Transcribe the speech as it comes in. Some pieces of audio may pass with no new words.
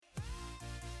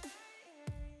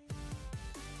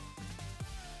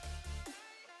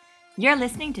You're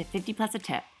listening to 50 Plus a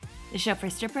Tip, the show for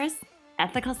strippers,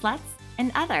 ethical sluts,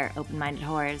 and other open-minded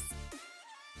whores.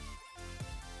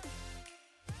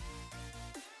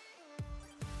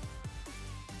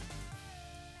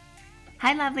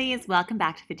 Hi lovelies, welcome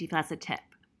back to 50 Plus a Tip.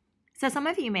 So some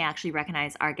of you may actually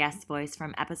recognize our guest voice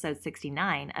from episode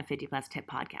 69 of 50 Plus Tip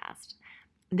podcast.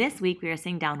 This week we are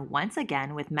sitting down once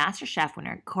again with Master Chef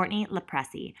winner Courtney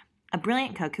Lapresi, a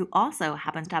brilliant cook who also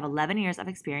happens to have 11 years of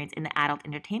experience in the adult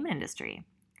entertainment industry.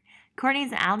 Courtney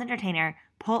is an adult entertainer,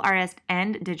 pole artist,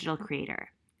 and digital creator.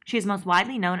 She is most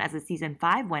widely known as the season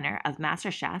 5 winner of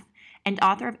MasterChef and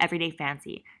author of Everyday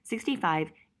Fancy,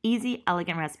 65 easy,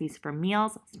 elegant recipes for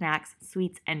meals, snacks,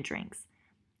 sweets, and drinks.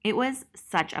 It was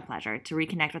such a pleasure to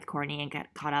reconnect with Courtney and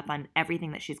get caught up on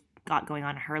everything that she's got going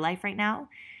on in her life right now.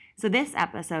 So this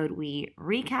episode, we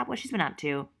recap what she's been up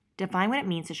to, define what it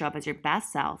means to show up as your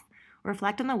best self,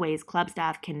 reflect on the ways club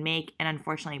staff can make and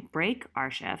unfortunately break our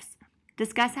shifts,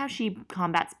 discuss how she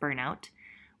combats burnout.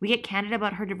 We get candid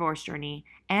about her divorce journey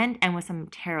and end with some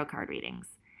tarot card readings.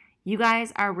 You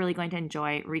guys are really going to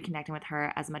enjoy reconnecting with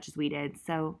her as much as we did,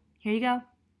 so here you go.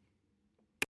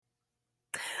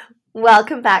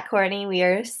 Welcome back, Courtney. We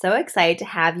are so excited to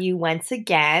have you once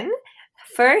again.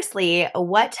 Firstly,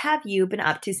 what have you been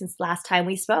up to since last time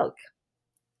we spoke?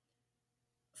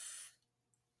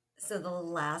 So the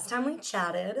last time we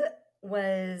chatted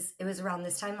was around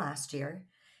this time last year,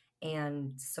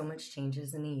 and so much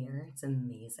changes in a year. It's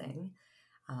amazing.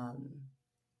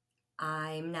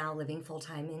 I'm now living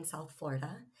full-time in South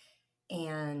Florida,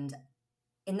 and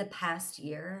in the past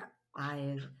year,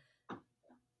 I've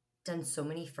done so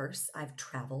many firsts. I've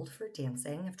traveled for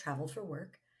dancing. I've traveled for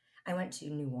work. I went to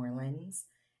New Orleans,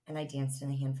 and I danced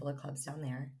in a handful of clubs down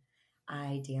there.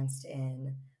 I danced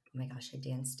in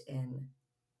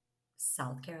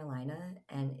South Carolina,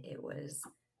 and it was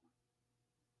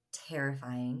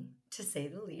terrifying to say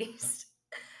the least.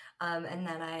 And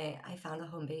then I found a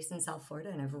home base in South Florida,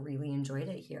 and I've really enjoyed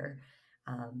it here.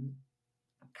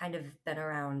 Kind of been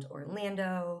around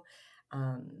Orlando,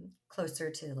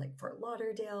 closer to like Fort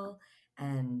Lauderdale,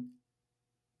 and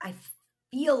I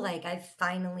feel like I've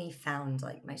finally found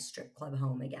like my strip club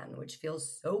home again, which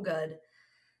feels so good.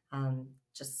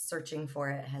 Just searching for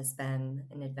it has been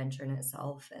an adventure in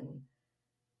itself, and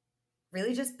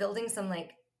really just building some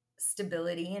like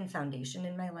stability and foundation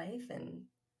in my life, and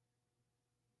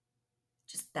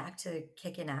just back to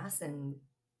kicking ass and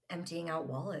emptying out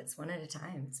wallets one at a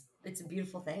time. It's a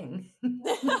beautiful thing.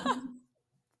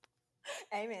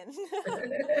 Amen.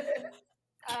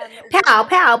 Pow,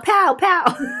 pow, pow, pow.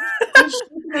 I'm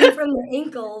shaking them from the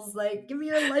ankles, like, give me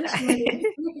your lunch money.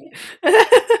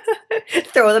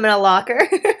 Throw them in a locker.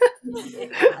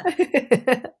 Yeah.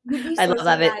 You'd be I so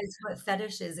love it. surprised what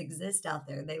fetishes exist out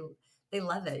there. They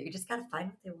love it. You just gotta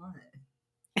find what they want.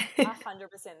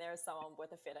 100%. There is someone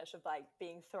with a fetish of like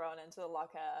being thrown into the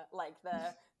locker, like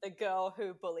the girl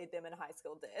who bullied them in high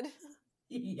school did.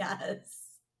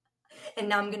 Yes. And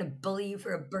now I'm gonna bully you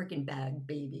for a Birkin bag,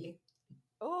 baby.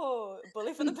 Oh,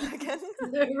 bully for the Birkin.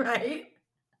 Right?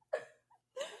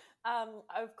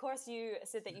 Of course, you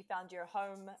said that you found your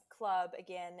home club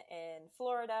again in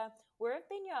Florida. Where have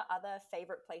been your other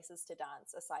favorite places to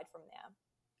dance aside from there?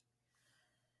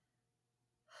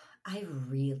 I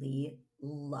really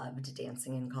loved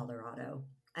dancing in Colorado.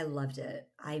 I loved it.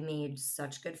 I made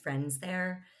such good friends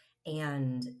there.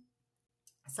 And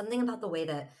something about the way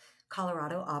that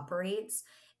Colorado operates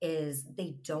is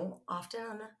they don't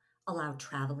often allow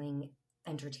traveling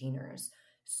entertainers.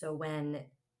 So when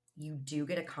you do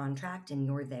get a contract and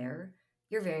you're there,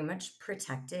 you're very much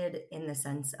protected in the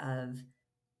sense of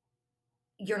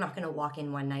you're not going to walk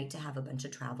in one night to have a bunch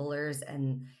of travelers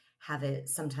and have it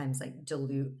sometimes like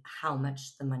dilute how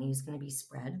much the money is going to be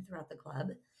spread throughout the club.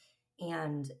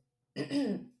 And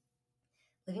living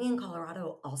in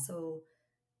Colorado also,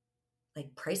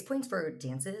 like, price points for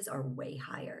dances are way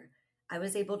higher. I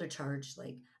was able to charge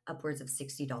like upwards of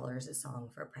 $60 a song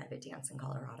for a private dance in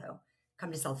Colorado.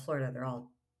 Come to South Florida, they're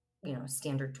all,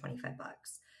 standard 25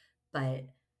 bucks. But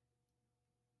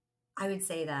I would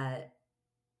say that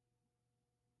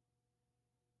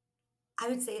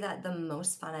the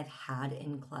most fun I've had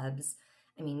in clubs,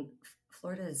 I mean,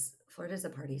 Florida's a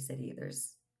party city.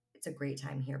 It's a great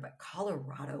time here, but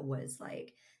Colorado was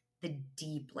like the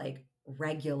deep, like,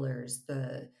 regulars,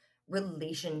 the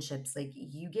relationships, like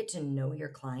you get to know your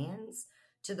clients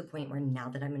to the point where now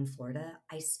that I'm in Florida,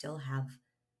 I still have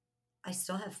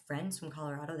friends from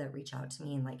Colorado that reach out to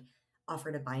me and like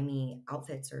offer to buy me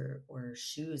outfits or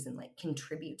shoes and like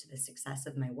contribute to the success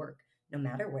of my work no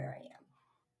matter where I am.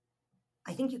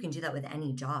 I think you can do that with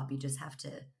any job. You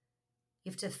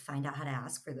have to find out how to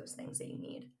ask for those things that you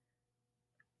need.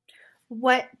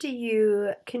 What do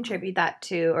you contribute that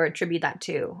to or attribute that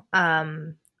to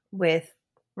with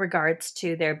regards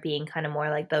to there being kind of more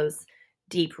like those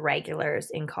deep regulars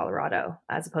in Colorado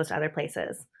as opposed to other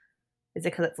places? Is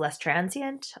it because it's less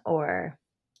transient or?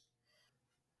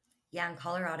 Yeah, in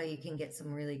Colorado, you can get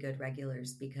some really good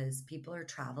regulars because people are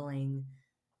traveling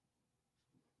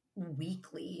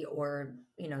weekly, or,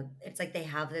 it's like they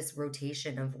have this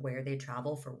rotation of where they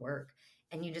travel for work,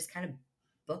 and you just kind of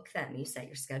book them. You set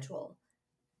your schedule,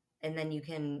 and then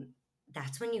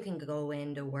that's when you can go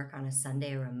in to work on a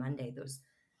Sunday or a Monday, those,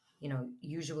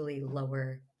 usually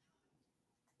lower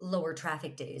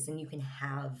traffic days, and you can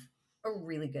have a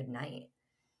really good night.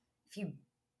 If you,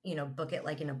 book it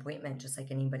like an appointment, just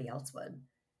like anybody else would,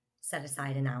 set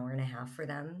aside an hour and a half for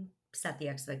them, set the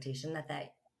expectation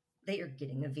that you're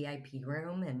getting a VIP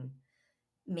room and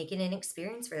make it an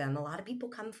experience for them. A lot of people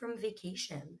come from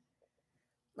vacation.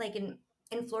 Like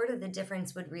in Florida, the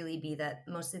difference would really be that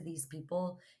most of these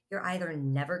people, you're either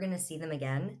never going to see them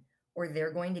again or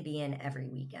they're going to be in every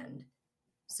weekend.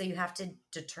 So you have to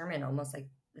determine, almost like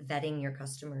vetting your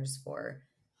customers for,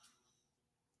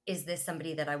 is this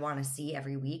somebody that I want to see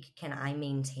every week? Can I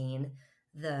maintain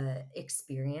the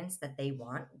experience that they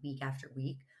want week after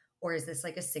week? Or is this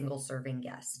like a single serving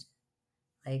guest?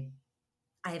 Like,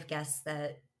 I have guests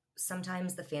that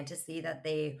sometimes the fantasy that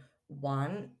they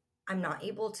want, I'm not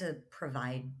able to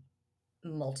provide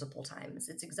multiple times.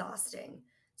 It's exhausting.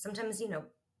 Sometimes,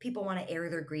 people want to air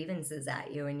their grievances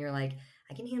at you, and you're like,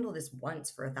 I can handle this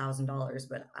once for $1,000,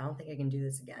 but I don't think I can do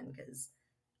this again because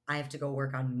I have to go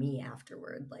work on me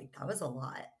afterward. Like, that was a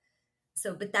lot.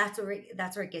 So, but that's where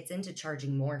it gets into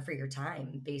charging more for your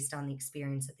time based on the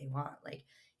experience that they want. Like,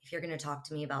 if you're going to talk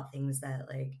to me about things that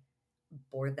like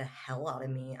bore the hell out of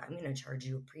me, I'm going to charge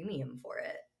you a premium for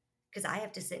it because I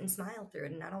have to sit and smile through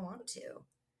it and I don't want to.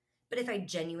 But if I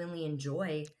genuinely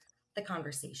enjoy the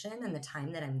conversation and the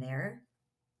time that I'm there,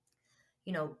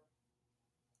 you know,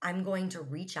 I'm going to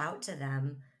reach out to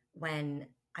them when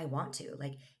I want to.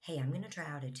 Like, hey, I'm going to try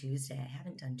out a Tuesday. I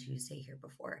haven't done Tuesday here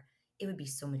before. It would be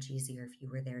so much easier if you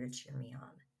were there to cheer me on.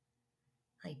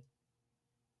 Like,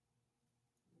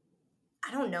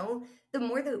 I don't know. The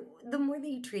more that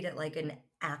you treat it like an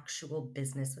actual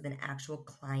business with an actual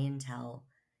clientele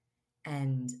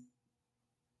and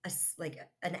like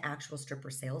an actual stripper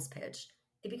sales pitch,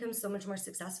 it becomes so much more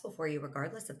successful for you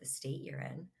regardless of the state you're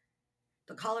in.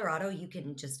 But Colorado, you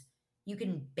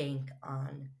can bank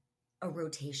on a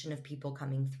rotation of people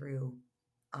coming through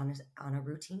on a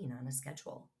routine, on a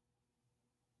schedule.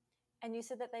 And you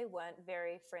said that they weren't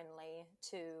very friendly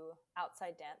to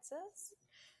outside dancers?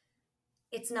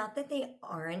 It's not that they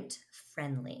aren't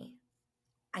friendly.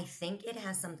 I think it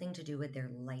has something to do with their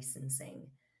licensing.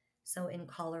 So in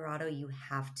Colorado, you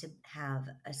have to have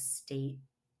a state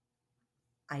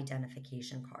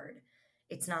identification card.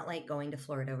 It's not like going to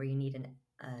Florida where you need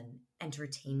an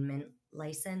entertainment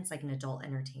license, like an adult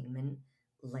entertainment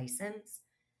license.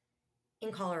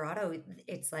 In Colorado,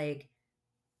 it's like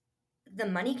the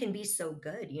money can be so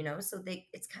good, so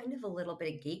it's kind of a little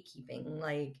bit of gatekeeping.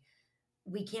 Like,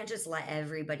 we can't just let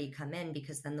everybody come in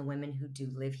because then the women who do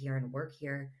live here and work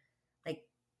here, like,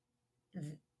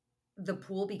 the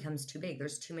pool becomes too big.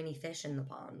 There's too many fish in the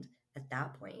pond at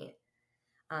that point.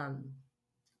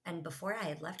 And before I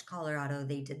had left Colorado,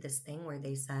 they did this thing where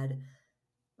they said,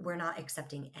 we're not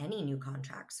accepting any new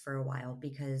contracts for a while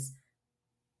because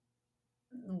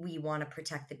we want to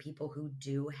protect the people who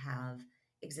do have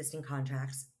existing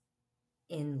contracts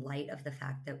in light of the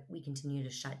fact that we continue to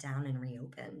shut down and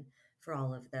reopen for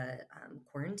all of the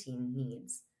quarantine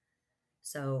needs.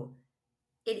 So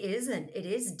it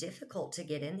is difficult to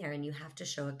get in there, and you have to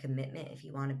show a commitment if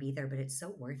you want to be there, but it's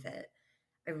so worth it.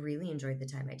 I really enjoyed the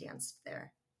time I danced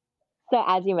there. So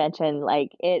as you mentioned,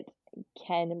 like it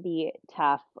can be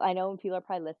tough. I know when people are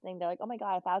probably listening, they're like, "Oh my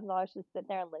God, $1,000 to sit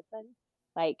there and listen."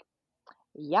 Like,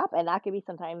 yep, and that could be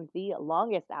sometimes the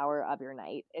longest hour of your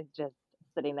night is just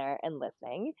sitting there and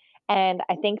listening. And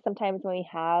I think sometimes when we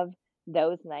have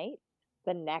those nights,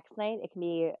 the next night it can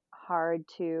be hard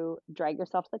to drag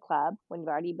yourself to the club when you've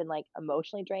already been like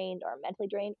emotionally drained or mentally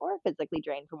drained or physically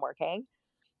drained from working.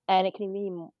 And it can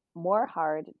be more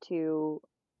hard to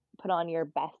put on your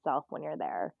best self when you're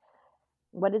there.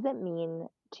 What does it mean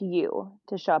to you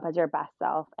to show up as your best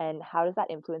self, and how does that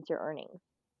influence your earnings?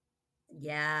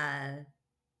 Yeah.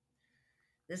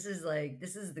 This is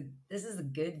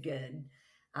the good.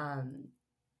 Um,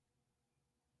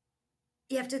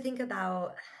 you have to think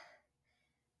about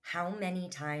how many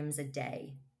times a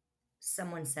day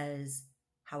someone says,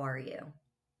 "How are you?"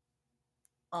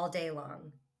 all day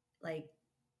long. Like,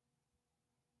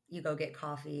 you go get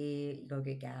coffee, you go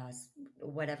get gas,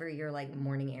 whatever your like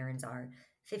morning errands are.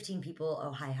 15 people,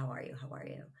 oh, hi, how are you? How are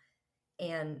you?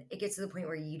 And it gets to the point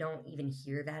where you don't even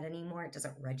hear that anymore. It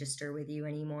doesn't register with you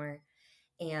anymore.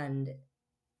 And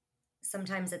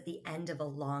sometimes at the end of a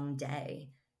long day,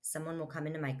 someone will come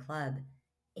into my club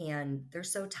and they're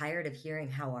so tired of hearing,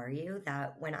 how are you?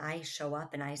 That when I show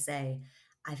up and I say,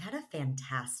 I've had a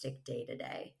fantastic day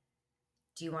today.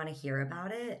 Do you want to hear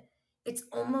about it? It's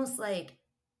almost like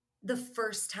the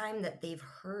first time that they've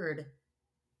heard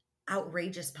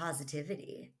outrageous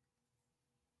positivity.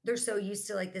 They're so used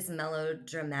to like this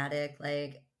melodramatic,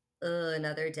 like,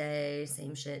 another day,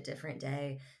 same shit, different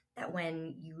day, that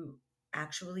when you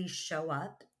actually show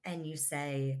up and you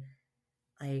say,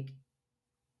 like,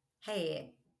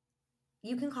 hey,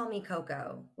 you can call me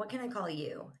Coco. What can I call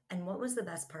you? And what was the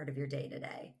best part of your day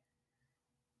today?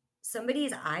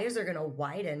 Somebody's eyes are going to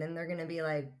widen and they're going to be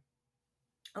like,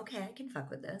 okay, I can fuck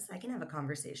with this. I can have a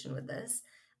conversation with this.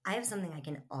 I have something I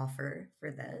can offer for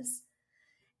this.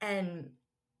 And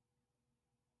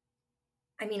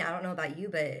I mean, I don't know about you,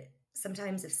 but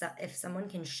sometimes if someone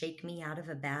can shake me out of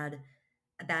a bad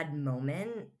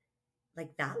moment,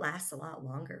 like that lasts a lot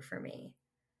longer for me.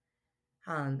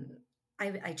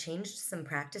 I changed some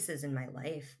practices in my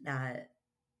life that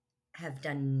have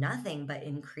done nothing but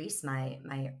increase my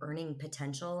earning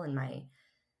potential and my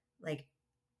like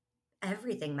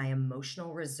everything, my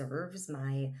emotional reserves,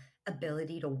 my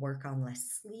ability to work on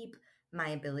less sleep, my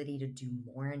ability to do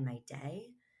more in my day.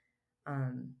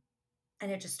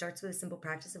 And it just starts with a simple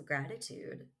practice of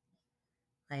gratitude.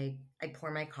 Like I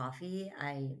pour my coffee,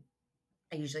 I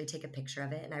usually take a picture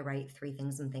of it and I write 3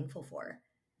 things I'm thankful for.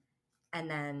 And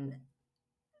then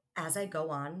as I go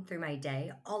on through my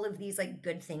day, all of these like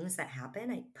good things that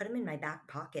happen, I put them in my back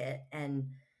pocket. And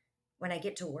when I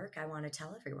get to work, I want to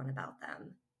tell everyone about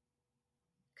them.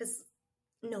 Because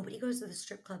nobody goes to the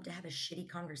strip club to have a shitty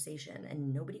conversation,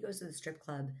 and nobody goes to the strip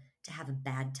club to have a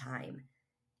bad time.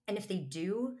 And if they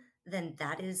do, then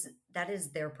that is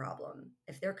their problem.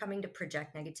 If they're coming to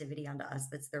project negativity onto us,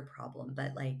 that's their problem.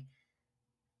 But like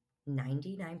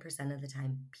 99% of the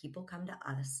time, people come to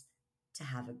us to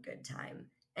have a good time.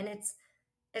 And it's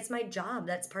my job.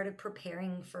 That's part of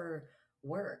preparing for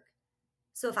work.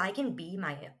 So if I can be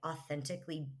my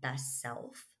authentically best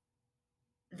self,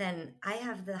 then I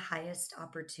have the highest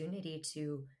opportunity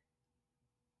to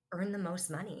earn the most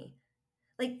money.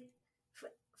 Like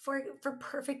for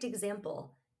perfect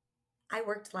example, I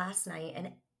worked last night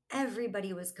and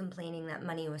everybody was complaining that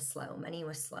money was slow. Money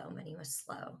was slow. Money was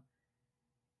slow.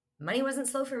 Money wasn't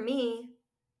slow for me.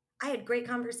 I had great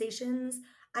conversations.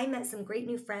 I met some great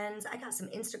new friends. I got some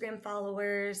Instagram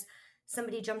followers.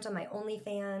 Somebody jumped on my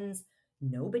OnlyFans.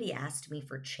 Nobody asked me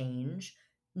for change.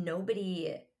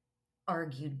 Nobody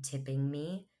argued tipping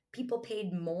me. People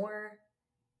paid more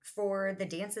for the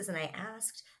dances than I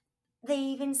asked. They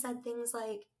even said things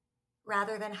like,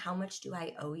 rather than how much do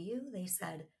I owe you, they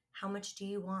said, how much do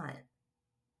you want?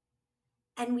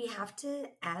 And we have to,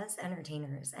 as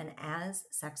entertainers and as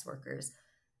sex workers,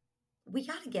 we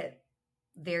got to get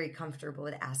very comfortable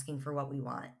with asking for what we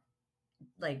want,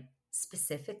 like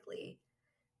specifically,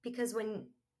 because when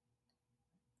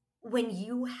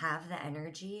you have the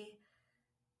energy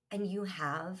and you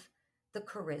have the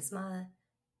charisma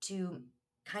to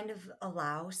kind of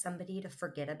allow somebody to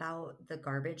forget about the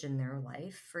garbage in their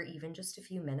life for even just a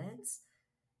few minutes,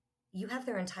 you have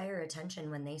their entire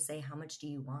attention when they say, how much do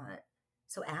you want?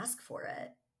 So ask for it.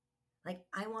 Like,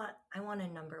 I want a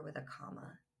number with a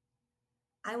comma.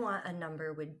 I want a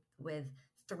number with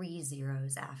 3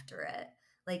 zeros after it.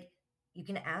 Like, you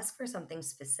can ask for something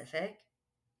specific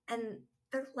and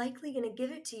they're likely going to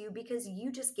give it to you because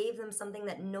you just gave them something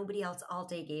that nobody else all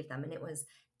day gave them. And it was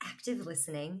active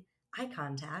listening, eye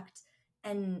contact,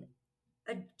 and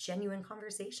a genuine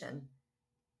conversation.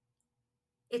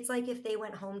 It's like if they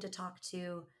went home to talk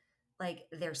to like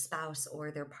their spouse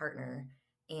or their partner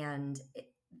and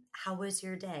how was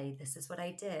your day? This is what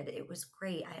I did. It was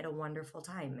great. I had a wonderful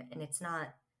time. And it's not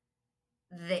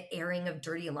the airing of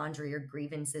dirty laundry or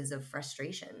grievances of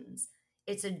frustrations.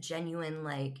 It's a genuine,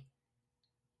 like,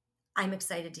 I'm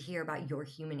excited to hear about your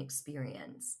human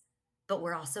experience. But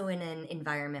we're also in an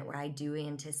environment where I do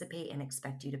anticipate and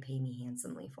expect you to pay me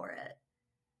handsomely for it.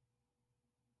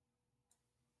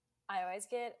 I always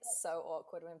get so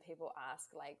awkward when people ask,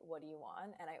 like, what do you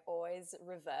want? And I always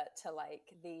revert to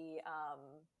like the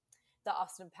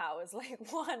Austin Powers, like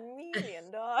 $1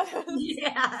 million.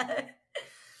 Yeah.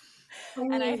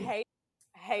 And I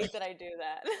hate that I do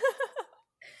that.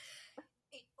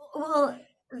 Well,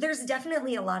 there's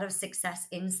definitely a lot of success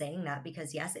in saying that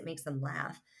because yes, it makes them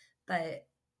laugh. But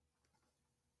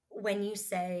when you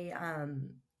say,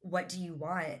 what do you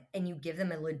want? And you give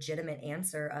them a legitimate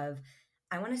answer of,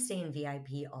 I want to stay in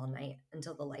VIP all night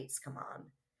until the lights come on.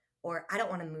 Or I don't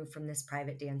want to move from this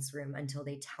private dance room until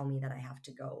they tell me that I have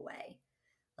to go away.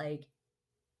 Like,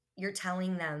 you're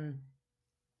telling them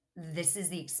this is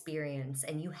the experience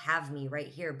and you have me right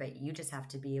here, but you just have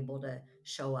to be able to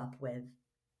show up with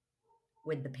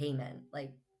the payment.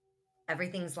 Like,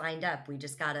 everything's lined up. We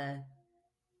just gotta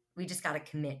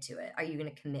commit to it. Are you going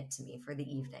to commit to me for the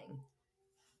evening?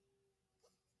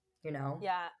 You know?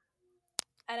 Yeah.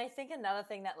 And I think another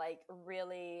thing that like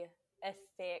really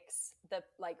affects the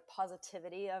like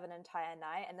positivity of an entire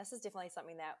night, and this is definitely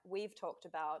something that we've talked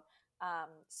about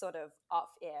sort of off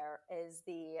air, is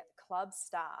the club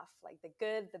staff, like the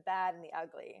good, the bad, and the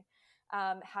ugly.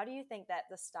 How do you think that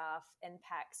the staff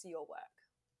impacts your work?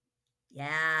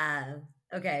 Yeah.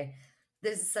 Okay.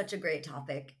 This is such a great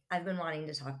topic. I've been wanting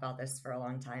to talk about this for a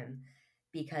long time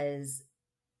because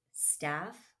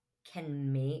staff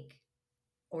can make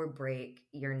or break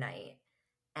your night.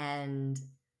 And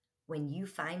when you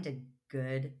find a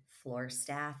good floor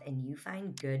staff and you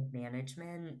find good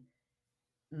management,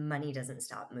 money doesn't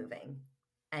stop moving.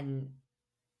 And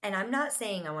I'm not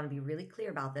saying, I want to be really clear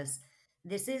about this.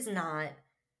 This is not,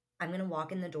 I'm going to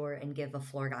walk in the door and give a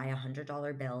floor guy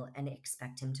 $100 bill and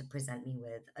expect him to present me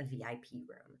with a VIP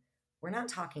room. We're not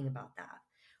talking about that.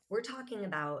 We're talking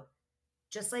about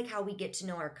just like how we get to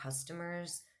know our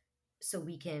customers so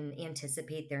we can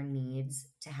anticipate their needs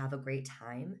to have a great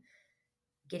time,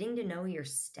 getting to know your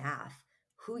staff,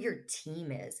 who your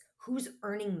team is, who's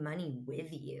earning money with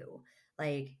you.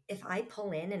 Like, if I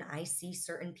pull in and I see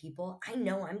certain people, I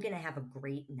know I'm going to have a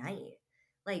great night.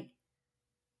 Like,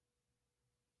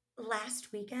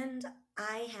 last weekend,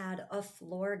 I had a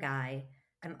floor guy.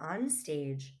 I'm on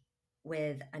stage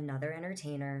with another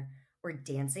entertainer. We're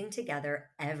dancing together.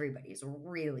 Everybody's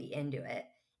really into it.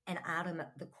 And out of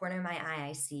the corner of my eye,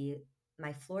 I see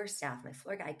my floor staff, my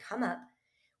floor guy come up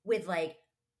with like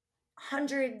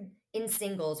 100 in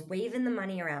singles, waving the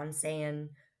money around saying,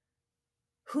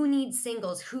 who needs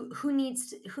singles? Who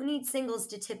needs singles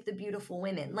to tip the beautiful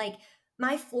women? Like,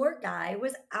 my floor guy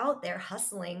was out there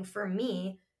hustling for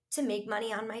me to make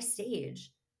money on my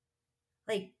stage.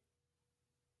 Like,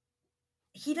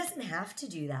 he doesn't have to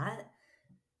do that.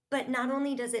 But not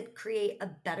only does it create a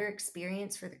better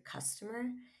experience for the customer,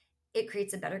 it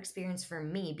creates a better experience for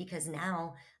me because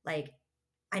now, like,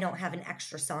 I don't have an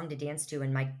extra song to dance to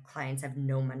and my clients have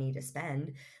no money to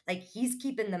spend. Like, he's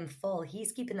keeping them full.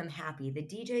 He's keeping them happy. The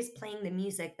DJ's playing the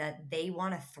music that they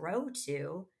want to throw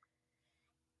to.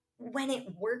 When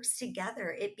it works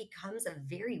together, it becomes a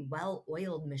very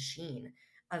well-oiled machine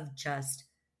of just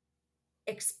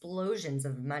explosions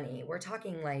of money. We're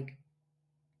talking like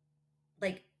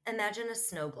imagine a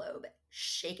snow globe,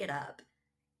 shake it up.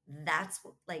 That's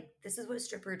like, this is what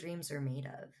stripper dreams are made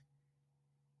of.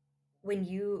 When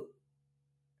you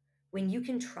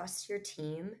can trust your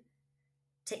team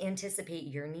to anticipate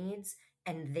your needs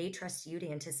and they trust you to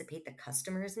anticipate the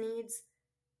customer's needs,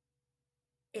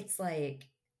 it's like,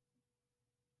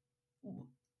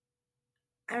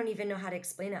 I don't even know how to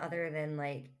explain it other than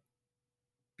like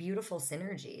beautiful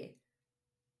synergy.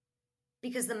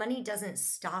 Because the money doesn't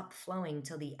stop flowing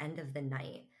till the end of the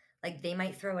night. Like, they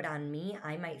might throw it on me,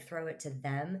 I might throw it to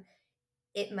them.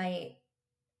 It might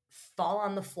fall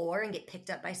on the floor and get picked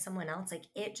up by someone else. Like,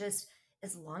 it just,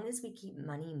 as long as we keep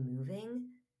money moving,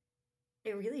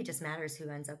 it really just matters who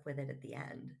ends up with it at the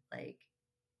end. Like,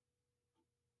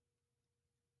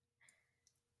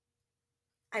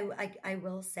 I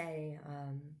will say,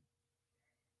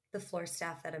 the floor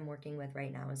staff that I'm working with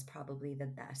right now is probably the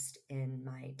best in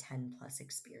my 10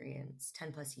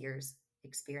 plus years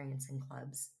experience in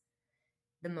clubs.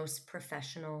 The most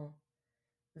professional,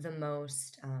 the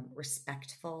most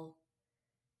respectful.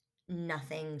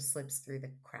 Nothing slips through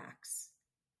the cracks.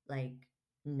 Like,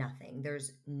 nothing.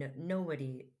 There's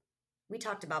nobody. We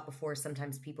talked about before,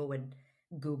 sometimes people would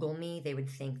Google me. They would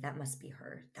think that must be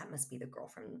her. That must be the girl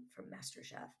from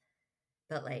MasterChef.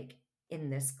 But like, in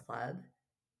this club,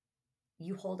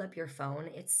 you hold up your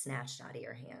phone, it's snatched out of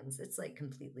your hands. It's like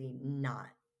completely not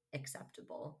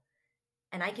acceptable.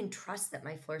 And I can trust that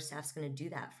my floor staff's going to do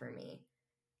that for me.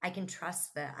 I can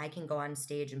trust that I can go on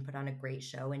stage and put on a great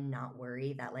show and not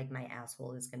worry that like my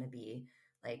asshole is going to be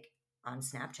like on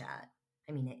Snapchat.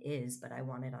 I mean, it is, but I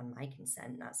want it on my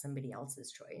consent, not somebody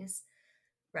else's choice.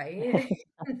 Right?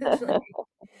 It's like,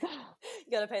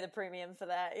 You got to pay the premium for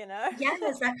that, you know?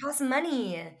 yes, that costs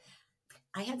money.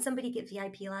 I had somebody get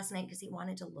VIP last night because he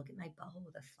wanted to look at my butthole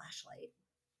with a flashlight.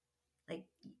 Like,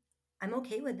 I'm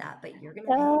okay with that, but you're gonna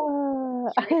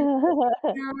pay.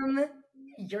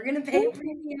 You're gonna pay a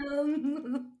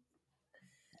premium.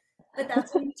 But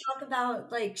that's when you talk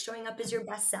about like showing up as your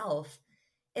best self.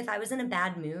 If I was in a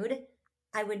bad mood,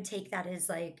 I would take that as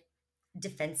like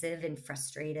defensive and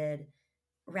frustrated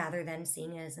rather than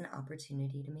seeing it as an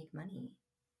opportunity to make money.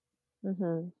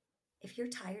 Mm-hmm. If you're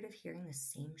tired of hearing the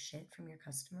same shit from your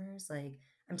customers, like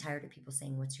I'm tired of people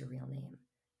saying what's your real name,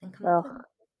 then Ugh.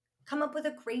 come up with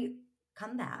a great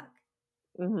comeback.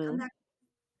 Come Mm-hmm. back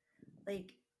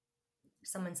like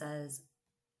someone says,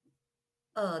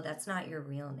 "Oh, that's not your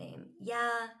real name."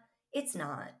 Yeah, it's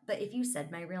not. But if you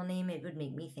said my real name, it would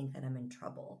make me think that I'm in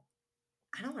trouble.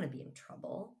 I don't want to be in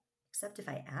trouble, except if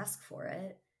I ask for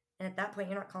it. And at that point,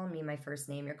 you're not calling me my first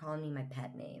name, you're calling me my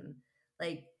pet name.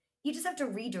 Like, you just have to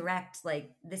redirect,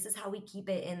 like, this is how we keep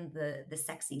it in the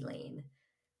sexy lane.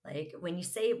 Like when you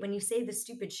say the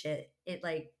stupid shit, it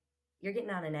like you're getting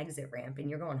on an exit ramp and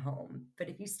you're going home. But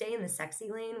if you stay in the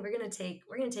sexy lane, we're gonna take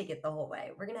it the whole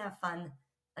way. We're gonna have fun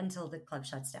until the club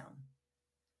shuts down.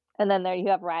 And then there you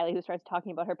have Riley who starts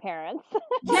talking about her parents.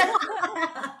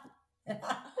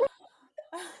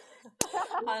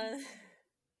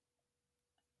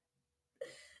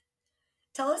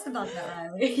 Tell us about that,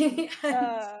 Riley.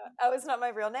 Oh, it's not my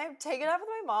real name. Take it up with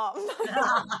my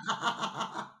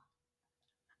mom.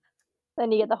 Then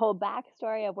you get the whole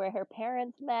backstory of where her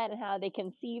parents met and how they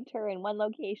conceived her in one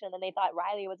location and they thought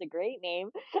Riley was a great name.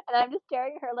 And I'm just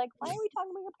staring at her like, why are we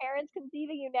talking about your parents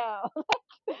conceiving you now?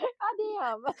 God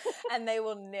damn. And they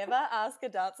will never ask a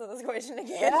dancer this question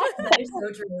again. Yeah. That is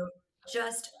so true.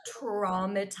 Just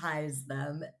traumatize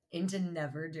them into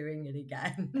never doing it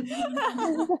again.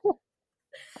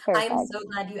 I'm Perfect. so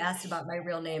glad you asked about my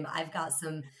real name. I've got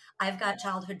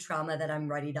childhood trauma that I'm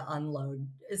ready to unload.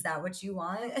 Is that what you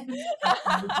want?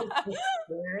 I'm just so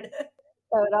scared.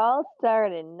 So it all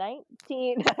started in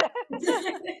 19. Oh my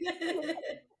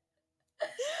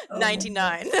God.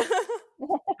 99.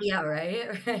 Yeah,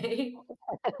 right.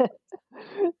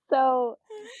 So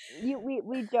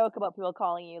we joke about people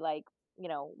calling you like,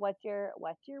 what's your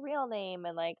real name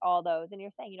and like all those, and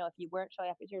you're saying, if you weren't showing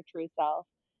up as your true self,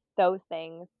 those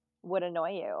things would annoy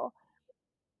you.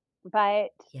 But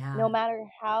Yeah. no matter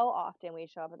how often we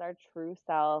show up as our true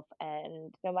self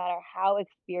and no matter how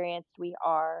experienced we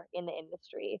are in the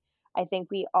industry, I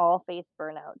think we all face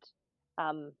burnout,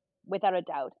 without a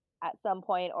doubt, at some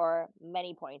point or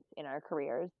many points in our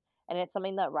careers. And it's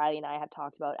something that Riley and I have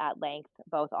talked about at length,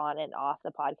 both on and off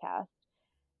the podcast.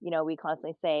 We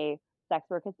constantly say sex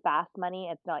work is fast money,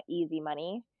 it's not easy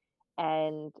money.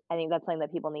 And I think that's something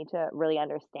that people need to really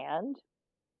understand.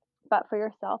 But for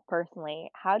yourself personally,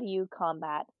 how do you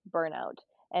combat burnout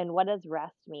and what does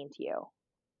rest mean to you?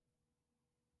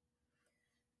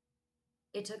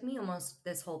 It took me almost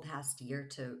this whole past year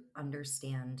to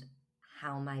understand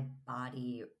how my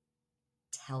body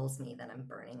tells me that I'm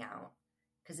burning out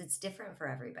because it's different for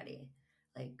everybody.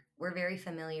 Like, we're very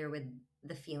familiar with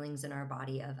the feelings in our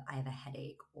body of I have a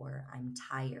headache or I'm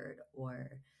tired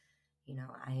or,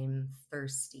 I'm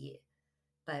thirsty.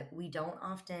 But we don't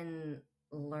often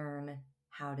learn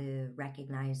how to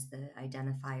recognize the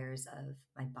identifiers of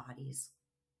my body's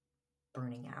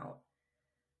burning out.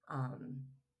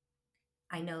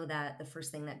 I know that the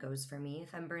first thing that goes for me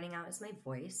if I'm burning out is my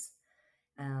voice.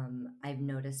 I've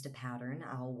noticed a pattern.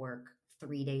 I'll work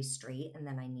 3 days straight and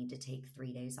then I need to take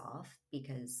 3 days off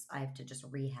because I have to just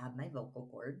rehab my vocal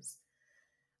cords.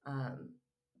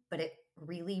 But it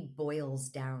really boils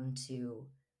down to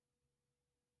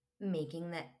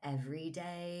making that every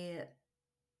day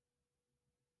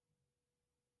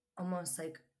almost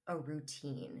like a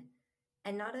routine.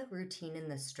 And not a routine in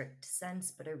the strict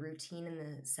sense, but a routine in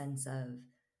the sense of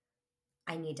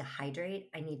I need to hydrate,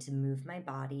 I need to move my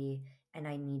body, and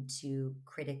I need to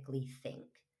critically think,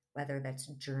 whether that's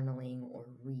journaling or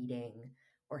reading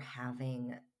or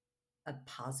having a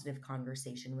positive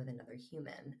conversation with another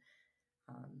human.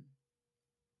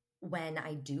 When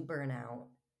I do burn out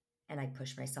and I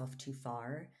push myself too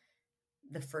far,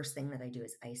 the first thing that I do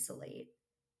is isolate.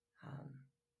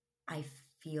 I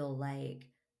feel like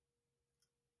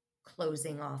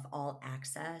closing off all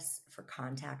access for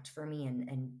contact for me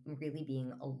and really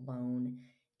being alone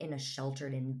in a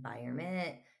sheltered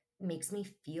environment makes me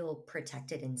feel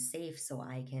protected and safe so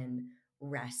I can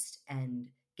rest and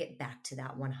get back to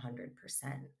that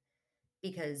 100%.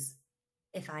 Because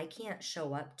if I can't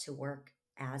show up to work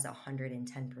as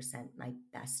 110% my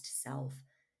best self,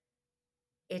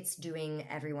 it's doing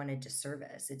everyone a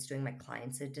disservice. It's doing my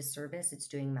clients a disservice. It's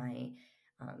doing my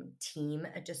team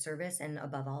a disservice. And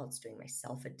above all, it's doing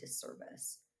myself a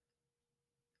disservice.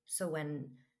 So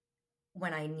when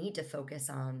I need to focus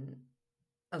on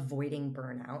avoiding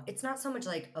burnout, it's not so much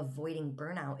like avoiding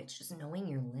burnout, it's just knowing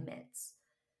your limits.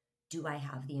 do I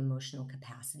have the emotional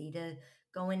capacity to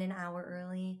go in an hour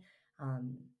early?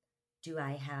 Do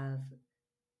I have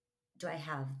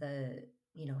the,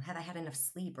 have I had enough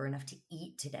sleep or enough to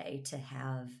eat today to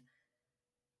have,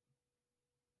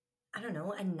 I don't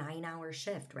know, a 9-hour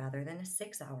shift rather than a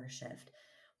 6-hour shift?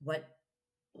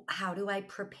 How do I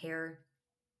prepare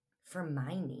for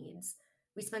my needs?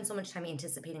 We spend so much time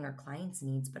anticipating our clients'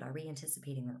 needs, but are we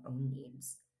anticipating our own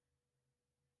needs?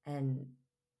 And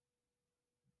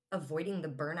avoiding the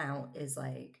burnout is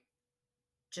like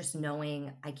just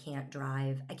knowing I can't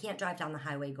drive down the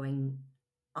highway going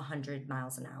 100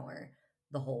 miles an hour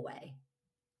the whole way.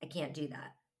 I can't do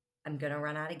that. I'm going to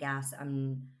run out of gas.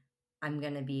 I'm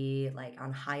going to be like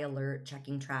on high alert,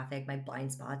 checking traffic, my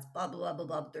blind spots, blah, blah, blah,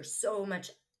 blah. There's so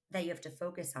much that you have to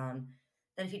focus on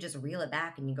that if you just reel it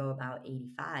back and you go about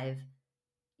 85,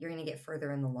 you're going to get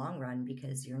further in the long run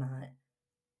because your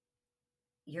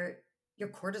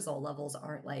cortisol levels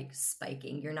aren't like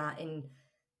spiking. You're not in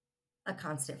a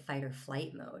constant fight or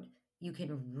flight mode. You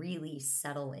can really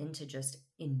settle into just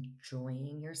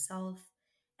enjoying yourself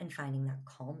and finding that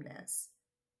calmness.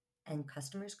 And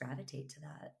customers gravitate to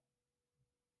that.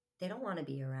 They don't want to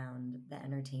be around the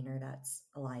entertainer that's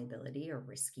a liability or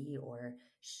risky or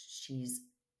she's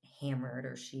hammered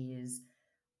or she's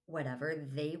whatever.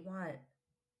 They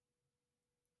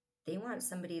want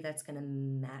somebody that's going to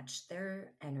match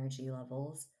their energy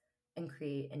levels and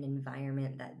create an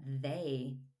environment that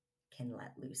they can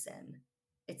let loose in.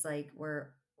 It's like we're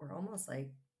almost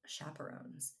like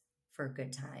chaperones for a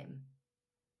good time.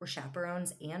 We're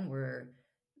chaperones and we're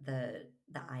the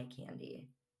eye candy.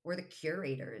 We're the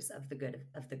curators of the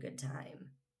good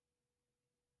time.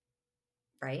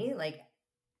 Right? Like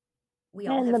we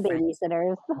all And the have friends.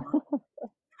 babysitters.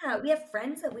 Yeah, we have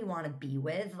friends that we want to be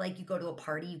with. Like you go to a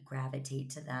party, you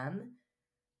gravitate to them.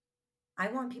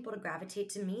 I want people to gravitate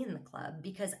to me in the club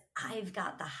because I've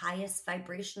got the highest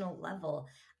vibrational level.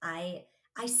 I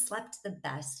slept the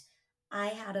best.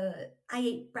 I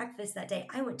ate breakfast that day.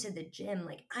 I went to the gym.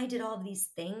 Like I did all these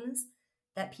things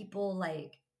that people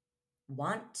like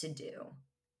want to do.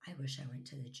 I wish I went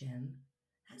to the gym.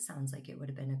 That sounds like it would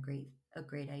have been a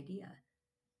great idea.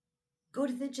 Go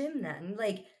to the gym then.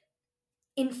 Like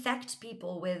infect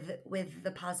people with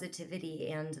the positivity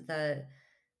and the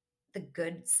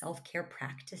good self-care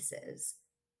practices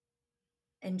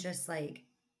and just like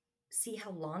see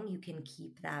how long you can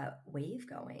keep that wave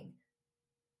going.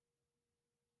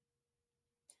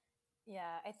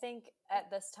 Yeah, I think at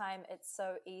this time it's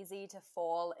so easy to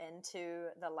fall into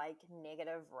the like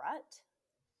negative rut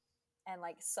and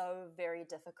like so very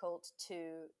difficult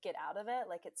to get out of it.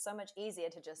 Like it's so much easier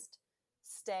to just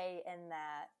stay in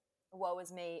that woe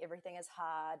is me, everything is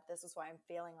hard, this is why I'm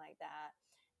feeling like that.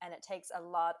 And it takes a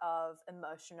lot of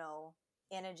emotional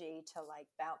energy to like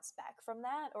bounce back from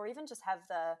that or even just have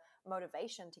the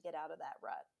motivation to get out of that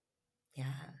rut.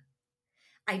 Yeah.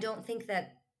 I don't think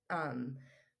that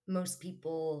most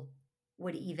people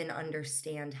would even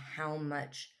understand how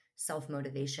much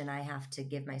self-motivation I have to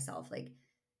give myself. Like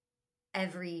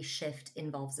every shift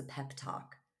involves a pep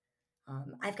talk.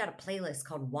 I've got a playlist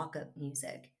called Walk Up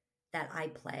Music that I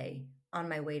play on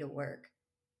my way to work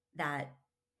that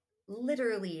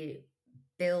literally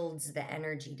builds the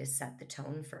energy to set the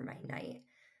tone for my night.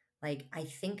 Like I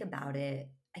think about it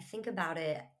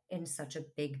in such a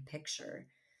big picture.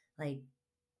 Like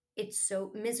it's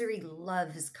so misery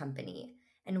loves company.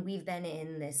 And we've been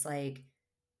in this like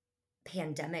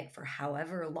pandemic for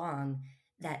however long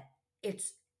that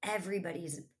it's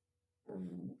everybody's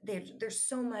there's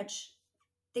so much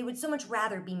they would so much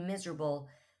rather be miserable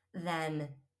than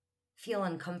feel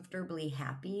uncomfortably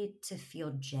happy to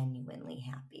feel genuinely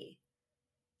happy.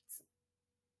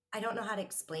 I don't know how to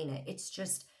explain it. It's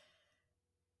just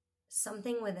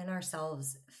something within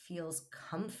ourselves feels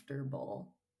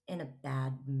comfortable in a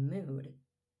bad mood.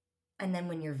 And then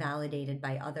when you're validated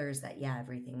by others that, yeah,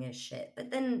 everything is shit.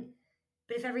 But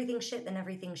if everything's shit, then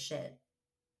everything's shit.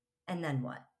 And then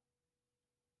what?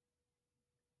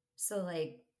 So,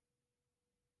 like,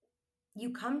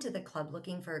 you come to the club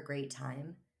looking for a great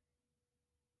time.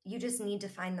 You just need to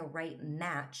find the right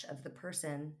match of the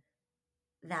person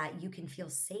that you can feel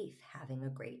safe having a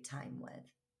great time with.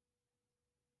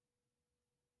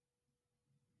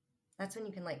 That's when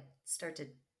you can, like, start to,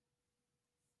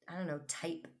 I don't know,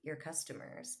 type your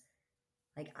customers.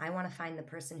 Like I want to find the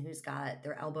person who's got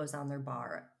their elbows on the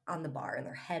bar and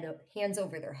their hands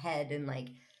over their head and like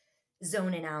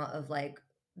zoning out of like,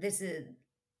 this is,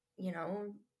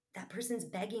 that person's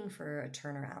begging for a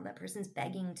turnaround. That person's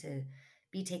begging to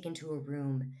be taken to a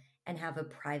room and have a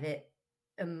private,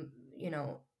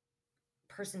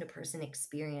 person to person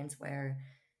experience where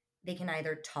they can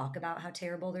either talk about how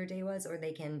terrible their day was, or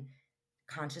they can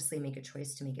consciously make a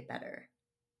choice to make it better.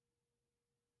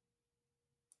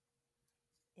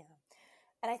 Yeah.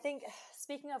 And I think,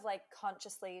 speaking of like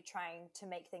consciously trying to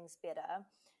make things better,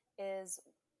 is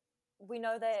we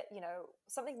know that, you know,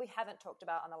 something we haven't talked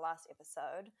about on the last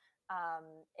episode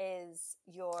is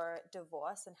your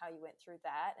divorce and how you went through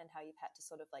that and how you've had to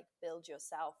sort of like build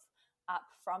yourself up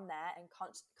from that and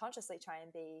consciously try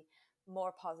and be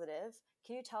more positive.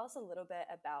 Can you tell us a little bit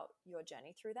about your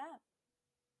journey through that?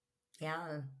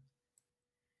 Yeah. I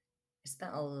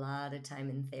spent a lot of time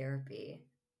in therapy.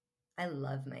 I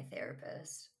love my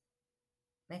therapist.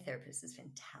 My therapist is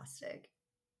fantastic.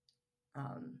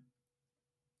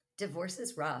 Divorce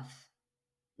is rough.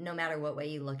 No matter what way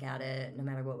you look at it, no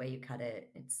matter what way you cut it,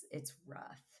 it's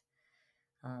rough.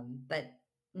 But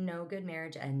no good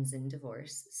marriage ends in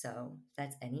divorce. So if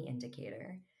that's any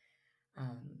indicator.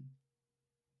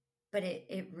 But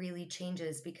it really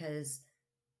changes, because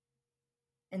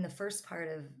in the first part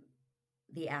of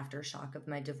the aftershock of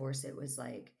my divorce, it was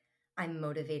like, I'm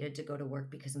motivated to go to work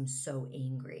because I'm so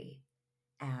angry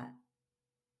at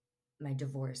my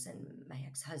divorce and my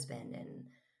ex-husband and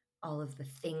all of the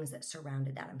things that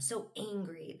surrounded that. I'm so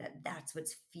angry that that's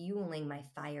what's fueling my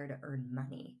fire to earn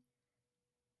money.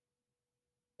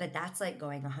 But that's like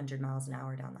going 100 miles an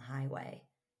hour down the highway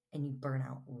and you burn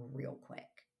out real quick.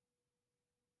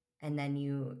 And then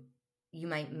you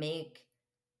might make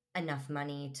enough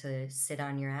money to sit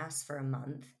on your ass for a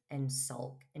month and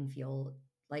sulk and feel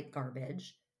like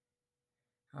garbage.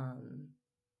 I'm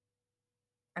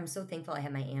so thankful I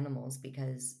have my animals,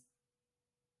 because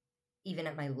even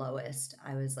at my lowest,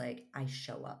 I was like, I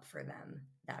show up for them.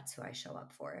 That's who I show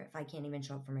up for. If I can't even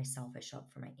show up for myself, I show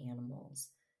up for my animals.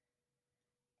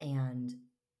 And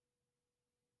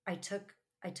I took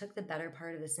the better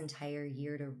part of this entire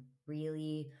year to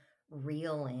really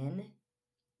reel in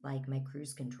like my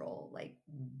cruise control, like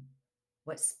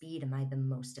what speed am I the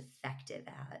most effective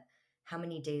at? How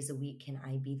many days a week can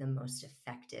I be the most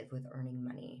effective with earning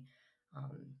money?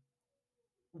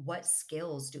 What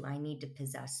skills do I need to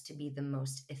possess to be the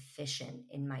most efficient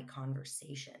in my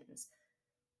conversations?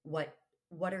 What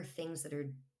are things that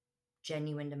are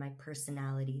genuine to my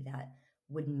personality that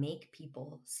would make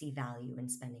people see value in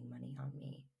spending money on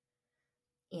me?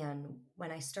 And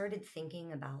when I started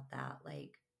thinking about that,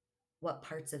 like, what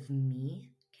parts of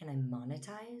me can I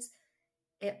monetize?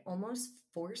 It almost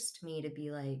forced me to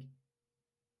be like,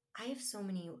 I have so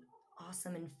many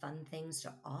awesome and fun things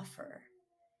to offer.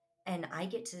 And I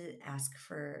get to ask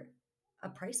for a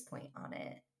price point on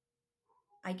it.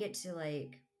 I get to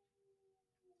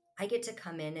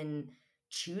come in and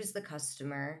choose the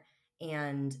customer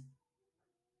and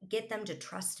get them to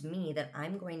trust me that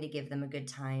I'm going to give them a good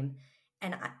time.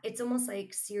 And it's almost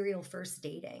like serial first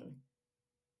dating,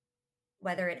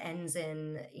 whether it ends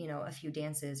in, you know, a few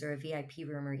dances or a VIP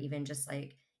room, or even just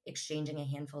like exchanging a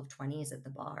handful of 20s at the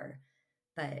bar.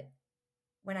 But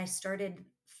when I started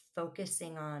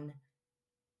focusing on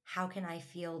how can I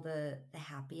feel the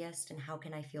happiest and how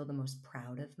can I feel the most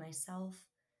proud of myself,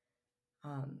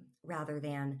 rather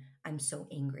than I'm so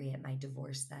angry at my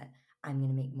divorce that I'm going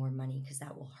to make more money because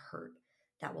that will hurt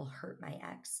my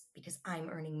ex because I'm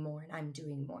earning more and I'm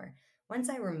doing more. Once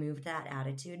I removed that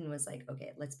attitude and was like,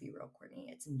 okay, let's be real, Courtney,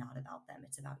 it's not about them,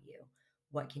 it's about you.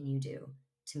 What can you do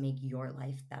to make your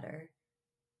life better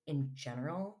in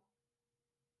general?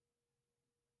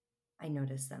 I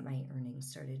noticed that my earnings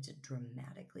started to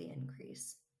dramatically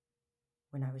increase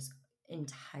when I was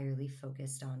entirely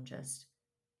focused on just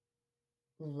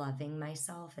loving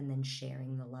myself and then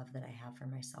sharing the love that I have for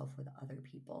myself with other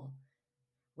people,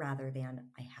 rather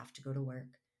than I have to go to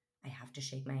work, I have to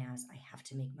shake my ass, I have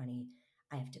to make money,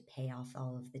 I have to pay off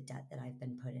all of the debt that I've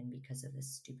been put in because of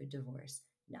this stupid divorce.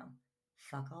 No,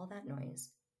 fuck all that noise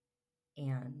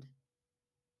and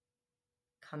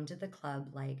come to the club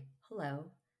like,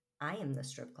 hello, I am the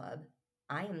strip club.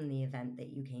 I am the event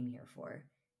that you came here for.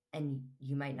 And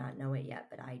you might not know it yet,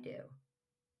 but I do.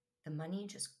 The money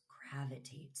just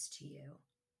gravitates to you.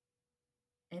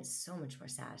 It's so much more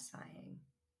satisfying.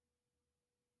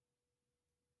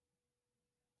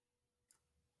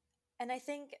 And I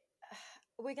think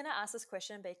we're going to ask this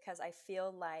question because I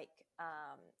feel like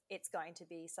it's going to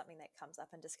be something that comes up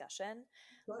in discussion.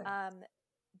 Sure.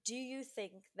 Do you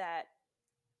think that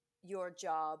your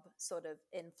job sort of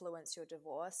influenced your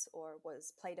divorce or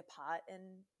played a part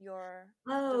in your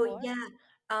divorce? Yeah.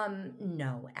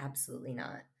 No, absolutely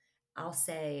not. I'll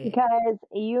say, Because,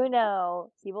 you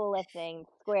know, people listening,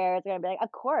 squares are gonna be like,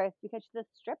 of course, because she's a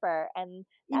stripper, and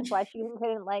that's why she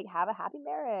couldn't like have a happy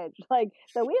marriage. Like,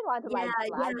 so we just wanted to like yeah,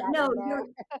 slide that no,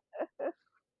 in there.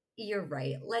 you're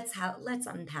right. Let's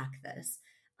unpack this.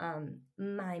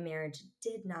 My marriage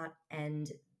did not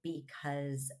end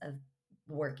because of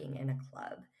working in a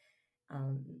club.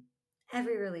 Um,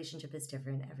 every relationship is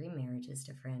different. Every marriage is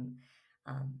different.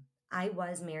 Um, I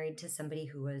was married to somebody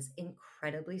who was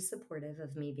incredibly supportive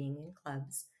of me being in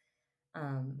clubs.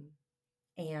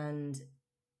 And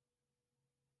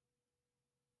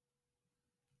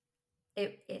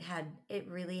it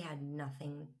really had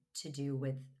nothing to do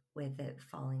with it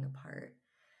falling apart.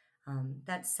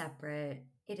 That's separate.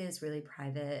 It is really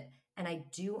private. And I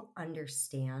do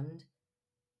understand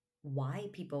why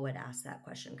people would ask that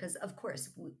question. Because, of course,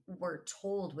 we're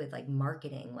told with like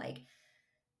marketing, like,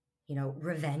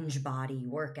 revenge body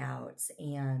workouts.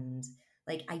 And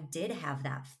like, I did have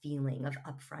that feeling of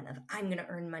upfront of, I'm going to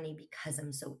earn money because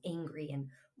I'm so angry and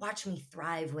watch me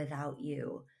thrive without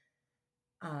you.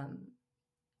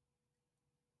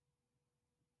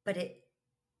 But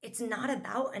it's not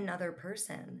about another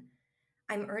person.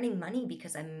 I'm earning money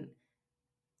because I'm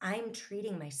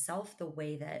treating myself the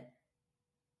way that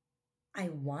I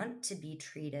want to be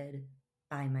treated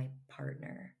by my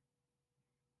partner.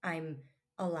 I'm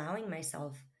allowing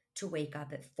myself to wake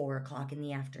up at 4 o'clock in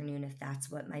the afternoon if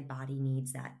that's what my body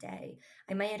needs that day.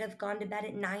 I might have gone to bed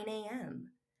at 9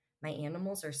 a.m. My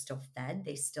animals are still fed.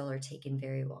 They still are taken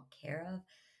very well care of.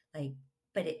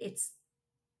 But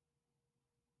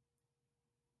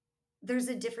there's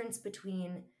a difference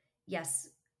between, yes,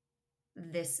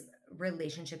 this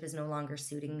relationship is no longer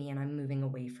suiting me and I'm moving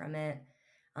away from it.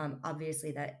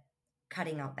 Obviously, that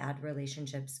cutting out bad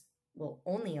relationships will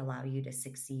only allow you to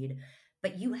succeed,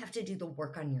 but you have to do the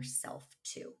work on yourself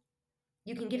too.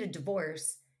 You can get a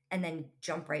divorce and then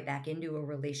jump right back into a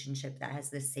relationship that has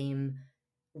the same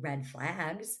red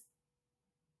flags.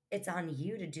 It's on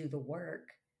you to do the work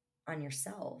on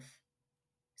yourself.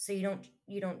 So you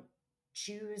don't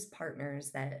choose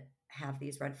partners that have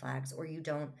these red flags, or you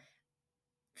don't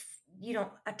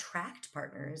attract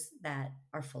partners that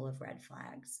are full of red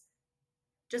flags.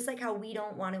 Just like how we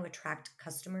don't want to attract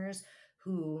customers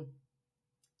who,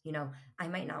 I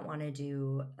might not want to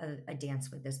do a dance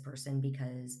with this person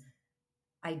because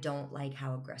I don't like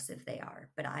how aggressive they are,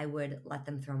 but I would let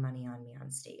them throw money on me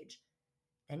on stage.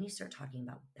 Then you start talking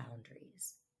about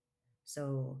boundaries.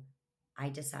 So I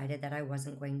decided that I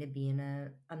wasn't going to be in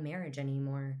a marriage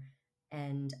anymore,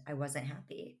 and I wasn't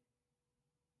happy.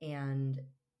 And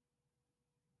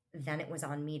then it was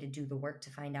on me to do the work to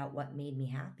find out what made me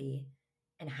happy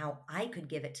and how I could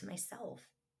give it to myself.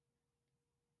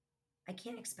 I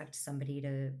can't expect somebody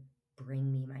to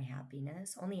bring me my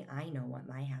happiness. Only I know what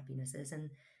my happiness is. And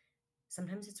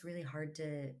sometimes it's really hard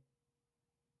to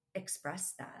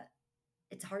express that.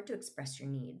 It's hard to express your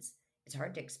needs. It's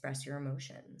hard to express your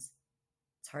emotions.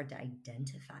 It's hard to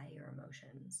identify your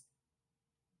emotions.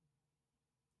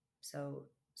 So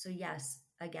yes,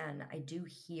 again, I do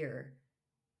hear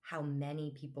how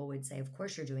many people would say, of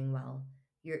course you're doing well.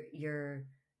 You're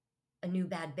a new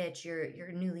bad bitch.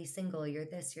 You're newly single. You're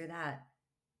this, you're that.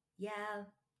 Yeah,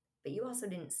 but you also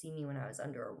didn't see me when I was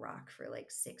under a rock for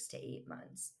like 6 to 8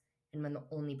 months. And when the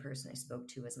only person I spoke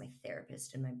to was my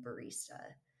therapist and my barista.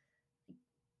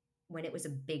 When it was a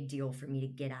big deal for me to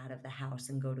get out of the house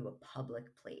and go to a public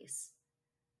place.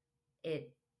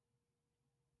 It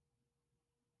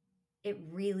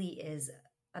really is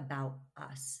about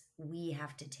us. We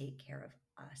have to take care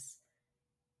of us.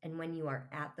 And when you are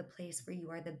at the place where you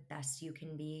are the best you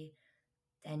can be,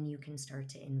 then you can start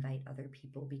to invite other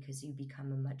people because you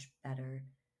become a much better,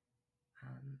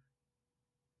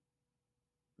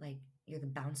 you're the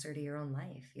bouncer to your own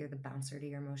life. You're the bouncer to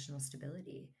your emotional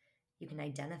stability. You can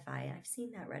identify, I've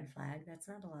seen that red flag. That's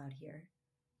not allowed here.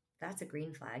 That's a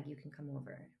green flag. You can come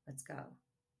over. Let's go.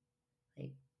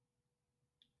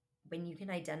 When you can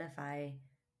identify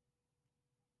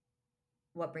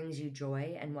what brings you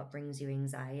joy and what brings you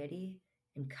anxiety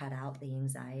and cut out the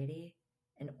anxiety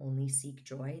and only seek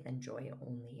joy, then joy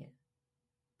only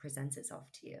presents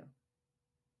itself to you.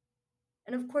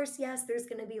 And of course, yes, there's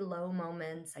going to be low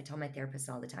moments. I tell my therapist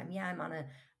all the time, yeah, I'm on an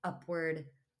upward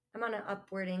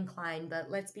incline,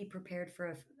 but let's be prepared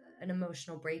for an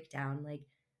emotional breakdown.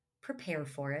 Prepare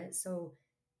for it. So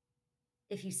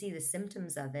if you see the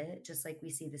symptoms of it, just like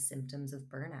we see the symptoms of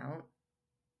burnout,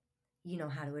 you know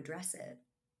how to address it.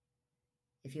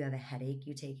 If you have a headache,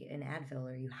 you take an Advil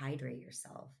or you hydrate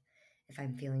yourself. If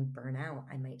I'm feeling burnout,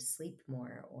 I might sleep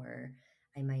more, or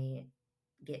I might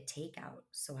get takeout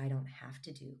so I don't have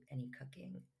to do any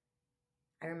cooking.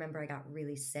 I remember I got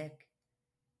really sick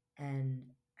and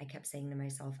I kept saying to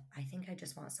myself, I think I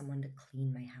just want someone to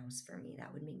clean my house for me.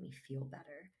 That would make me feel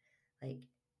better.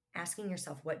 Asking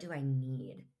yourself, what do I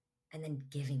need? And then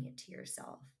giving it to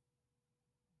yourself.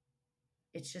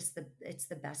 it's just it's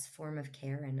the best form of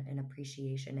care and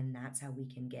appreciation, and that's how we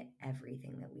can get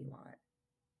everything that we want.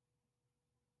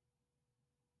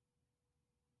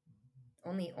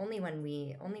 Only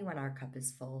when our cup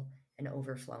is full and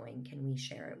overflowing can we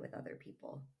share it with other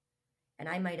people. And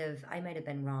I might have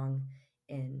been wrong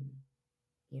in,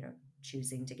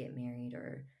 choosing to get married,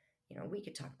 or, we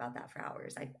could talk about that for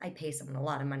hours. I pay someone a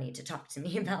lot of money to talk to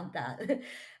me about that.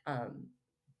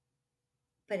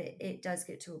 But it does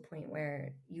get to a point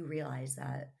where you realize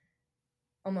that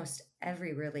almost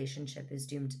every relationship is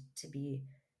doomed to be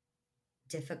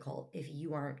difficult if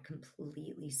you aren't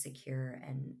completely secure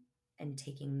and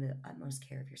taking the utmost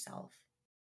care of yourself.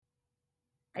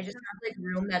 I just got like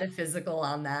real metaphysical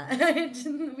on that.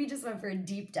 We just went for a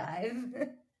deep dive.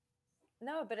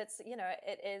 No, but it's,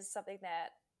 it is something that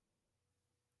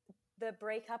the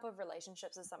breakup of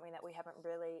relationships is something that we haven't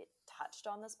really touched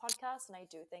on this podcast. And I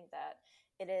do think that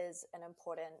it is an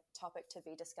important topic to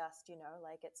be discussed,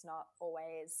 like it's not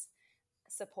always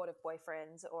supportive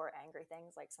boyfriends or angry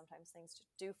things. Like sometimes things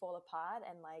do fall apart,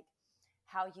 and like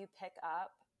how you pick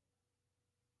up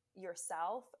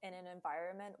yourself in an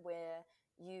environment where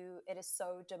it is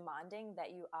so demanding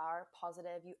that you are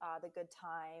positive, you are the good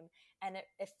time, and it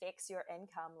affects your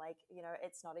income. Like,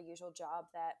 it's not a usual job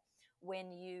that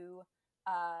when you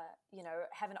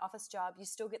have an office job, you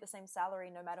still get the same salary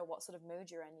no matter what sort of mood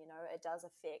you're in. It does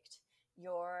affect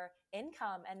your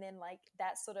income. And then like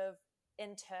that sort of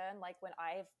in turn, like when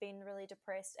I've been really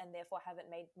depressed and therefore haven't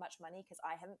made much money because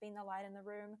I haven't been the light in the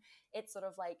room, it sort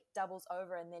of like doubles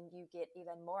over, and then you get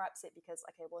even more upset because,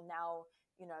 okay, well now,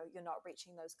 you're not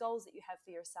reaching those goals that you have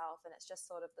for yourself. And it's just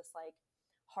sort of this like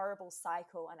horrible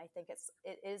cycle. And I think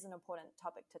it is an important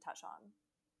topic to touch on.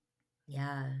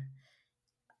 Yeah.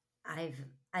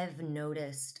 I've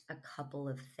noticed a couple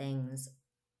of things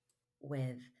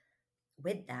with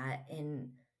that, and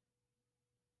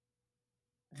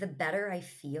the better I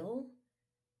feel,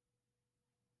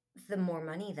 the more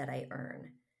money that I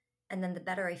earn. And then the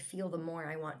better I feel, the more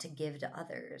I want to give to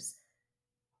others.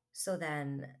 So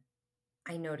then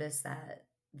I notice that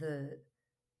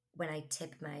when I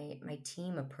tip my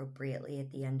team appropriately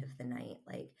at the end of the night,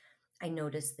 like I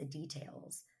notice the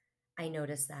details. I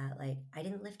notice that like I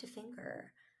didn't lift a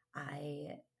finger.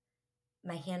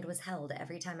 My hand was held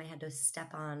every time I had to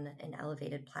step on an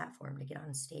elevated platform to get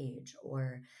on stage,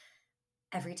 or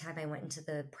every time I went into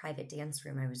the private dance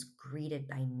room, I was greeted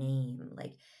by name.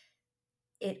 Like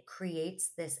it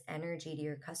creates this energy to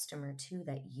your customer too,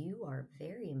 that you are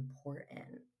very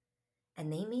important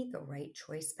and they made the right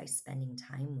choice by spending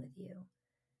time with you.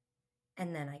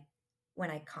 And then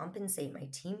when I compensate my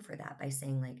team for that by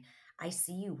saying like, I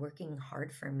see you working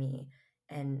hard for me,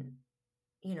 and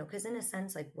because in a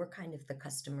sense, like we're kind of the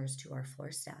customers to our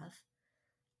floor staff,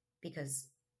 because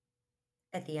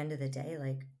at the end of the day,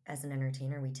 like as an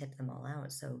entertainer, we tip them all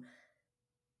out. So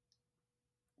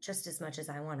just as much as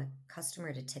I want a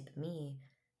customer to tip me,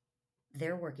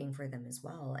 they're working for them as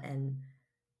well. And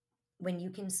when you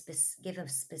can give a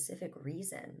specific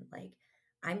reason, like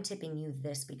I'm tipping you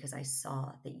this because I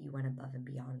saw that you went above and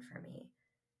beyond for me,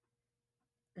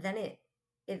 then it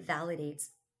validates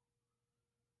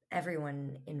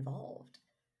everyone involved.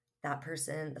 That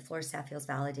person, the floor staff, feels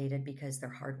validated because their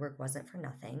hard work wasn't for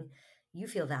nothing. You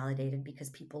feel validated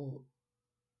because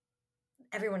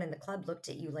everyone in the club looked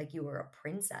at you like you were a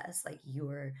princess, like you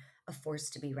were a force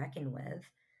to be reckoned with.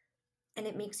 And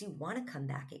it makes you want to come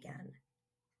back again.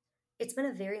 It's been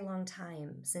a very long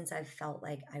time since I've felt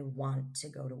like I want to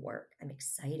go to work. I'm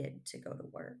excited to go to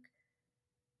work.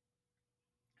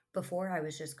 Before, I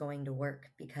was just going to work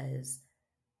because,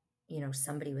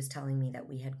 somebody was telling me that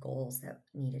we had goals that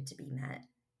needed to be met.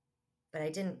 But I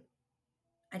didn't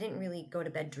really go to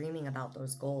bed dreaming about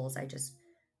those goals. I just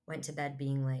went to bed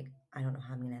being like, I don't know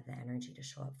how I'm going to have the energy to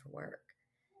show up for work.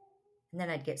 And then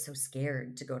I'd get so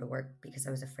scared to go to work because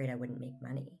I was afraid I wouldn't make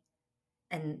money.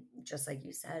 And just like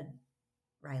you said,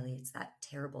 Riley, it's that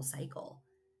terrible cycle.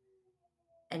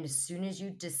 And as soon as you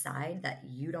decide that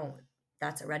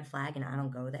that's a red flag and I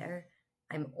don't go there,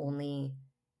 I am only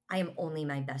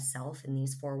my best self in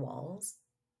these four walls,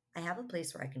 I have a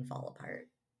place where I can fall apart.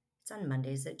 It's on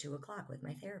Mondays at 2:00 with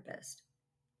my therapist.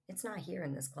 It's not here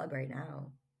in this club right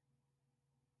now.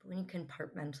 But when you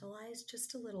compartmentalize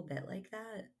just a little bit like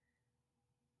that,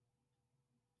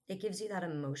 it gives you that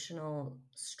emotional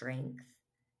strength,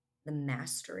 the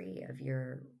mastery of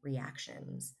your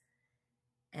reactions,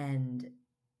 and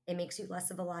it makes you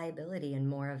less of a liability and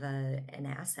more of an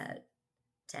asset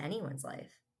to anyone's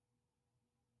life.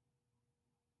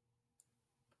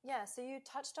 Yeah, so you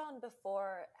touched on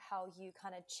before how you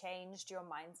kind of changed your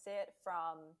mindset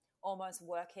from almost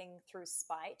working through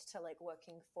spite to like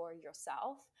working for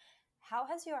yourself. How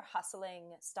has your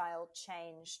hustling style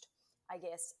changed, I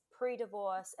guess,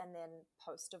 pre-divorce and then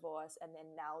post-divorce, and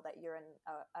then now that you're in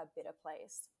a better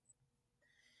place?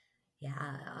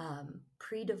 Yeah,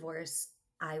 pre-divorce,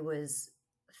 I was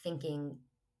thinking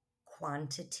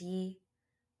quantity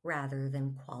rather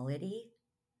than quality.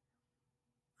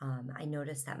 I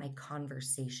noticed that my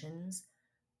conversations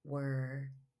were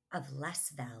of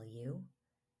less value.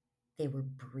 They were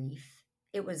brief.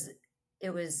 It was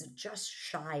just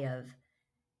shy of,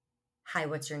 "Hi,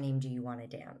 what's your name? Do you want to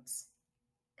dance?"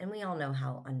 And we all know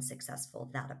how unsuccessful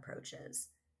that approach is.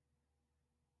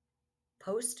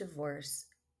 Post divorce,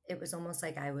 it was almost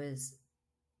like I was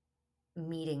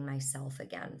meeting myself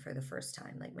again for the first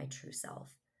time, like my true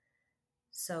self.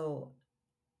 So,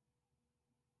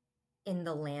 in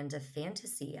the land of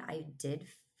fantasy, I did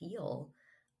feel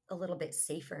a little bit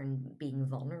safer in being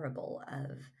vulnerable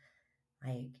of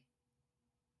like,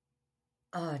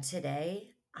 oh,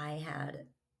 today I had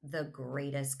the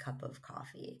greatest cup of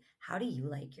coffee. How do you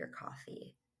like your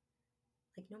coffee?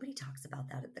 Like, nobody talks about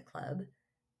that at the club,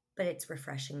 but it's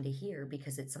refreshing to hear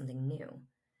because it's something new.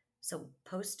 So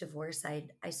post divorce,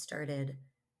 I started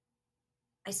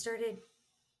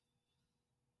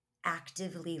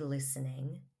actively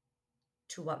listening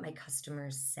to what my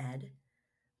customers said,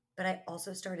 but I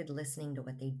also started listening to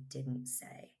what they didn't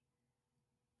say.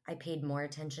 I paid more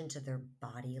attention to their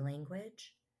body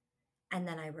language, and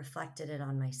then I reflected it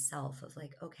on myself of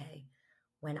like, okay,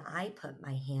 when I put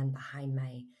my hand behind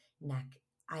my neck,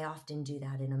 I often do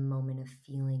that in a moment of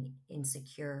feeling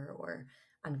insecure or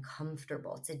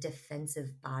uncomfortable. It's a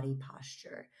defensive body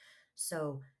posture.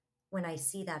 So when I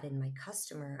see that in my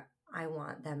customer, I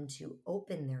want them to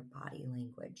open their body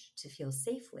language to feel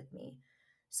safe with me.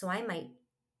 So I might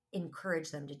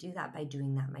encourage them to do that by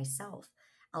doing that myself.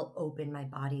 I'll open my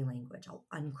body language. I'll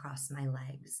uncross my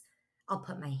legs. I'll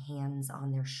put my hands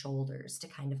on their shoulders to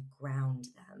kind of ground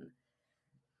them.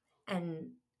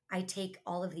 And I take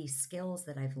all of these skills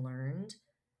that I've learned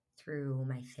through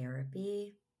my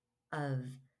therapy of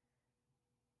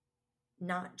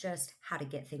not just how to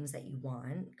get things that you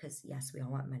want, because yes, we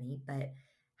all want money, but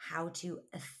how to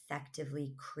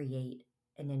effectively create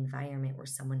an environment where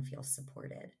someone feels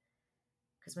supported.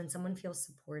 Because when someone feels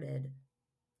supported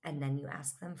and then you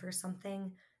ask them for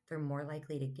something, they're more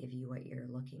likely to give you what you're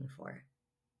looking for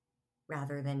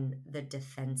rather than the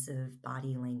defensive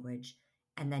body language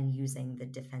and then using the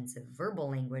defensive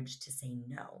verbal language to say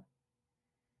no.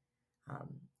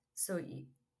 So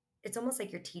it's almost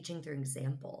like you're teaching through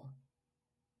example.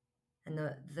 And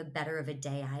the better of a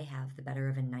day I have, the better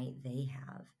of a night they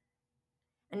have.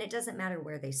 And it doesn't matter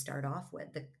where they start off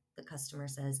with. The customer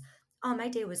says, "Oh, my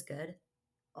day was good."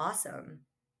 Awesome.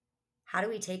 How do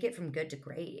we take it from good to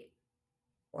great?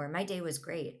 Or my day was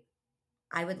great.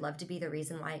 I would love to be the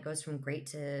reason why it goes from great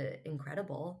to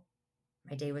incredible.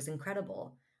 My day was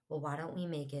incredible. Well, why don't we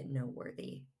make it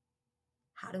noteworthy?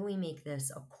 How do we make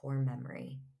this a core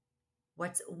memory?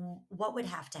 What would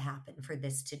have to happen for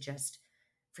this to just,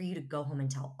 for you to go home and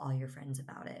tell all your friends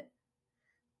about it?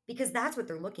 Because that's what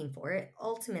they're looking for.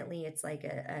 Ultimately, it's like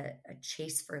a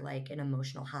chase for like an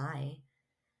emotional high.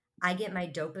 I get my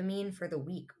dopamine for the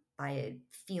week by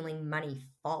feeling money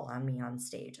fall on me on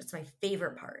stage. That's my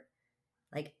favorite part.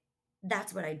 Like,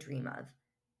 that's what I dream of.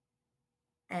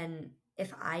 And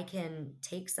if I can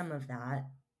take some of that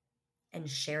and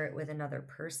share it with another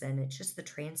person, it's just the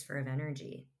transfer of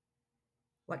energy.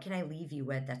 What can I leave you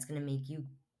with that's going to make you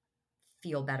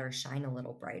feel better, shine a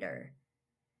little brighter?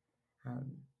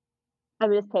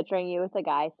 I'm just picturing you with a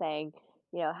guy saying,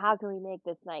 how can we make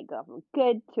this night go from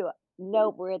good to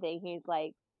noteworthy? He's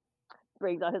like,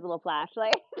 brings out his little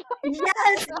flashlight.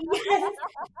 Yes, yes.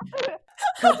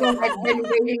 Couple, I've been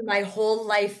waiting my whole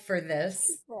life for this.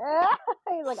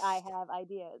 He's like, I have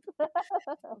ideas.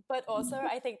 But also,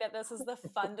 I think that this is the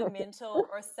fundamental,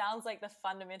 or sounds like the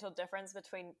fundamental difference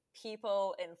between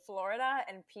people in Florida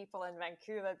and people in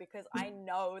Vancouver, because I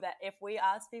know that if we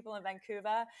ask people in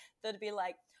Vancouver, they'd be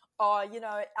like, oh,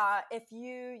 if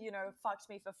you, fucked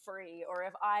me for free, or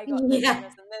if I got this and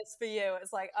this and this for you,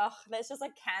 it's like, oh, that's just a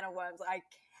can of worms I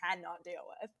cannot deal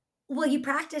with. Well, you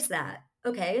practice that.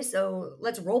 Okay, so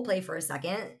let's role play for a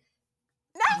second.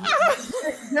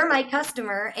 You're my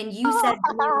customer, and you said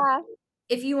to me,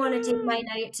 if you want to take my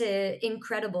night to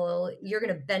incredible, you're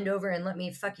going to bend over and let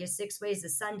me fuck you 6 ways to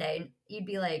Sunday. And you'd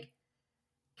be like,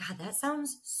 God, that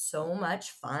sounds so much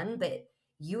fun, but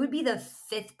you would be the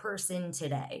 5th person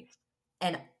today,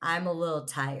 and I'm a little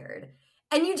tired.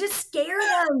 And you just scare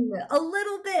them a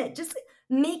little bit. Just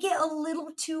make it a little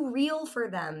too real for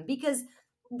them, because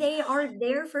they are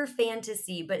there for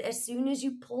fantasy, but as soon as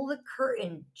you pull the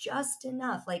curtain just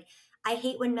enough, like I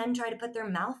hate when men try to put their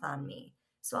mouth on me.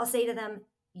 So I'll say to them,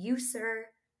 you, sir,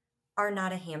 are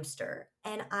not a hamster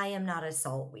and I am not a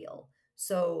salt wheel.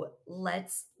 So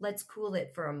let's cool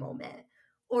it for a moment.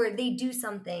 Or they do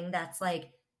something that's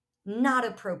like not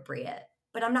appropriate,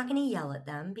 but I'm not going to yell at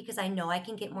them because I know I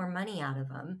can get more money out of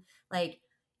them. Like,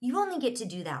 you only get to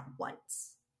do that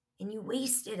once and you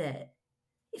wasted it.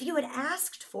 If you had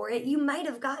asked for it, you might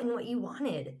have gotten what you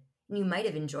wanted and you might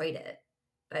have enjoyed it.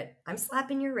 But I'm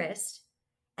slapping your wrist,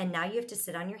 and now you have to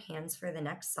sit on your hands for the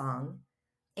next song,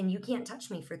 and you can't touch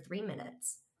me for 3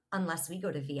 minutes unless we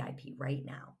go to VIP right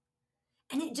now.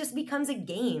 And it just becomes a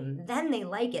game. Then they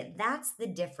like it. That's the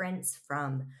difference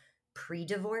from pre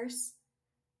divorce.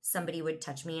 Somebody would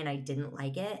touch me and I didn't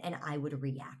like it, and I would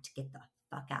react, get the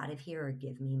fuck out of here or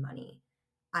give me money.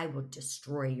 I will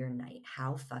destroy your night.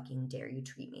 How fucking dare you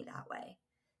treat me that way?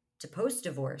 To post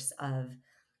divorce of,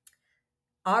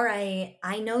 all right,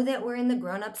 I know that we're in the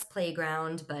grown-ups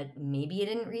playground, but maybe you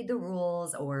didn't read the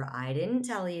rules or I didn't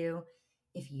tell you.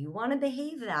 If you want to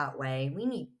behave that way, we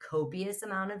need copious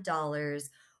amount of dollars,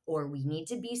 or we need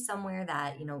to be somewhere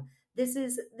that, this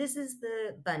is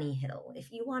the bunny hill.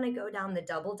 If you want to go down the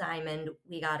double diamond,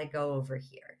 we got to go over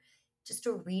here. Just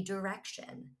a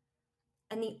redirection.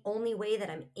 And the only way that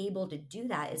I'm able to do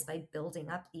that is by building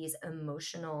up these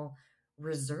emotional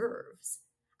reserves.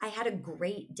 I had a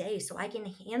great day, so I can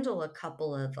handle a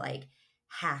couple of like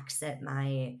hacks at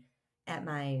my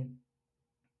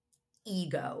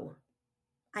ego.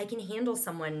 I can handle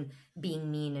someone being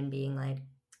mean and being like,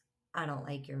 I don't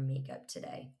like your makeup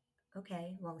today.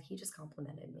 Okay, well, he just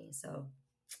complimented me, so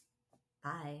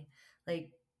bye.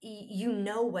 Like, you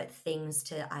know what things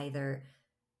to either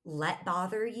let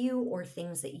bother you or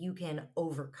things that you can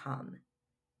overcome.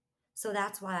 So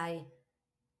that's why,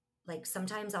 like,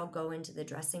 sometimes I'll go into the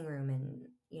dressing room and,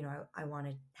 I want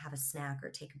to have a snack or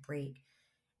take a break,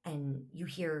 and you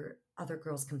hear other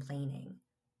girls complaining.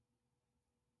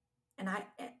 And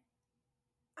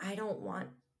I don't want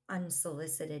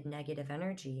unsolicited negative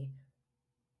energy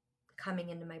coming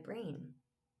into my brain.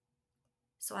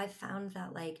 So I've found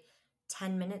that like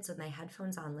 10 minutes with my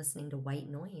headphones on listening to white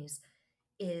noise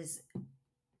is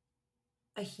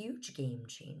a huge game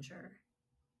changer.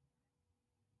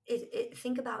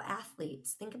 Think about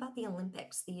athletes. Think about the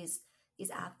Olympics. These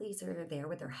athletes are there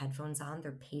with their headphones on.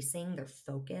 They're pacing. They're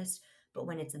focused. But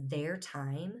when it's their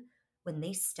time, when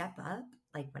they step up,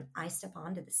 like when I step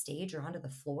onto the stage or onto the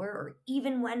floor, or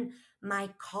even when my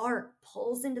car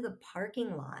pulls into the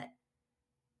parking lot,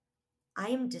 I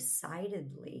am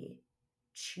decidedly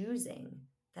choosing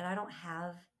that I don't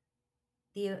have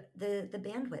the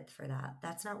bandwidth for that.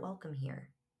 That's not welcome here.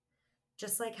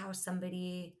 Just like how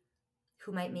somebody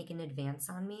who might make an advance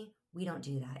on me, we don't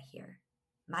do that here.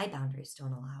 My boundaries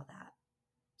don't allow that.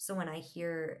 So when I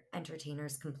hear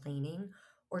entertainers complaining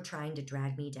or trying to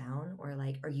drag me down, or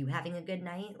like, are you having a good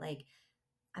night? Like,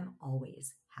 I'm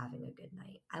always having a good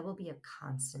night. I will be a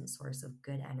constant source of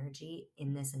good energy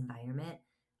in this environment.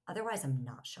 Otherwise, I'm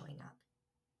not showing up,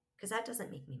 because that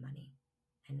doesn't make me money.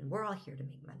 And we're all here to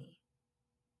make money.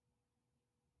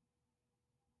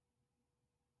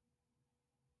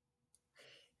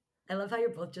 I love how you're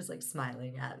both just like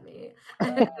smiling at me.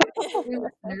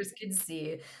 Your listeners can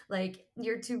see like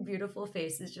your two beautiful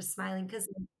faces just smiling, because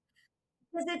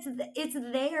it's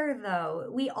there though.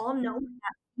 We all know what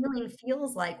that feeling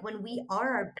feels like when we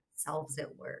are our best selves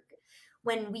at work.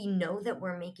 When we know that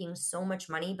we're making so much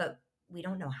money, but we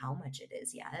don't know how much it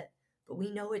is yet, but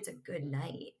we know it's a good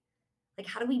night. Like,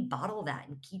 how do we bottle that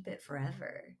and keep it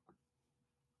forever?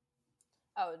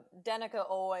 Oh, Danica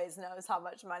always knows how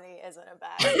much money is in a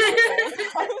bag.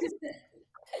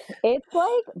 It's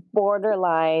like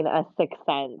borderline a sixth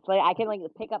sense. Like, I can like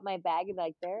pick up my bag and be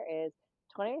like, there is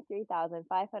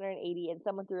 23,580, and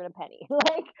someone threw in a penny.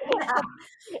 Like, Yeah.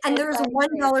 And there's a like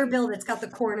 $1 bill that's got the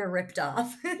corner ripped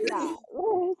off. yeah.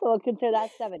 So consider that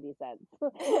 70 cents.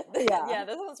 Yeah. Yeah,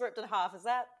 this one's ripped in half. Is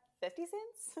that 50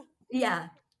 cents? Yeah.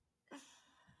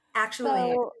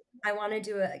 Actually, So I want to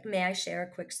do may I share a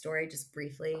quick story just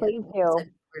briefly? please do.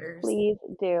 Orders. Please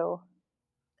do.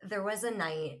 There was a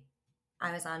night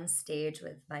I was on stage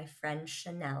with my friend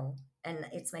Chanel, and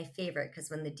it's my favorite because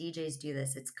when the DJs do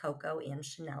this, it's Coco and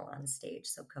Chanel on stage.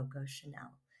 So Coco,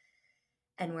 Chanel.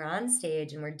 And we're on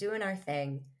stage and we're doing our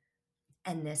thing.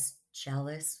 And this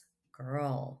jealous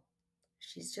girl,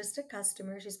 she's just a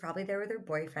customer. She's probably there with her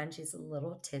boyfriend. She's a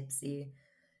little tipsy.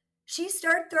 She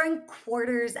started throwing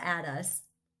quarters at us.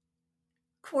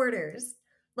 Quarters.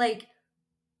 Like,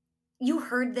 you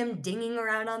heard them dinging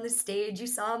around on the stage. You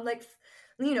saw them like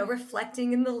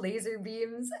reflecting in the laser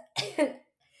beams.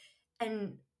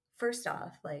 And first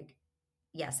off, like,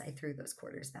 yes, I threw those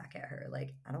quarters back at her.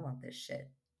 Like, I don't want this shit.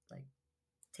 Like,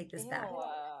 take this back. Ew.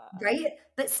 Right?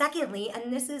 But secondly,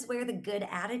 and this is where the good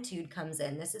attitude comes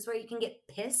in. This is where you can get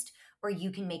pissed or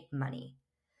you can make money.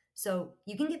 So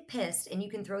you can get pissed and you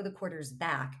can throw the quarters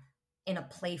back in a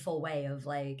playful way of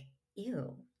like,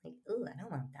 ew, like, ooh, I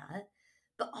don't want that.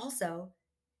 But also,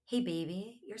 hey,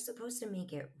 baby, you're supposed to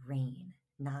make it rain,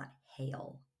 not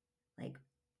hail. Like,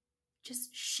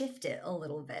 just shift it a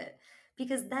little bit.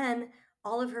 Because then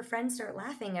all of her friends start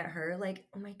laughing at her, like,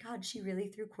 oh my God, she really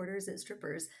threw quarters at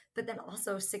strippers. But then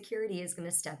also, security is going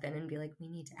to step in and be like, we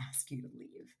need to ask you to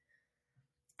leave.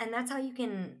 And that's how you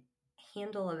can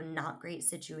handle a not great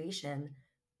situation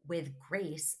with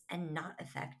grace and not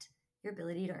affect your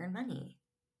ability to earn money.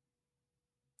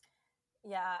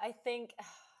 Yeah, I think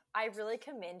I really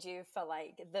commend you for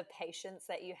like the patience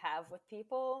that you have with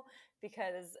people,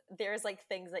 because there's like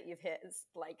things that you've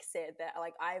said that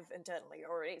like I've internally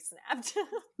already snapped.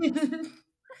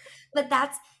 But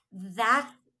that's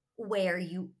where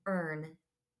you earn.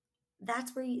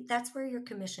 That's where your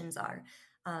commissions are.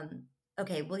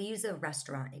 Okay, we'll use a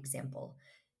restaurant example.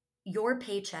 Your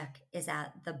paycheck is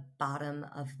at the bottom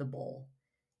of the bowl.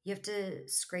 You have to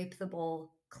scrape the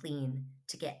bowl clean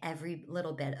to get every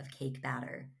little bit of cake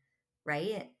batter,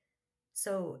 right?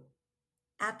 So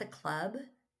at the club,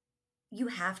 you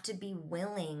have to be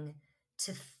willing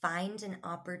to find an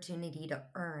opportunity to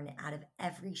earn out of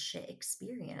every shit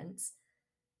experience.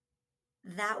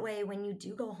 That way, when you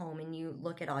do go home and you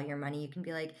look at all your money, you can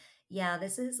be like, yeah,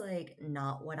 this is like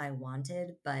not what I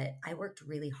wanted, but I worked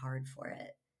really hard for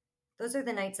it. Those are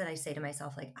the nights that I say to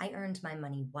myself, like, I earned my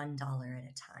money $1 at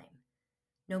a time.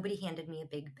 Nobody handed me a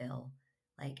big bill.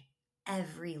 Like,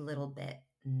 every little bit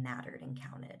mattered and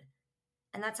counted.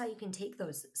 And that's how you can take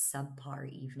those subpar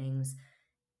evenings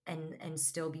and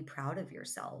still be proud of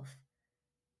yourself.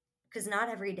 Because not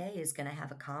every day is going to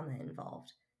have a comma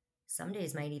involved. Some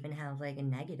days might even have like a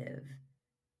negative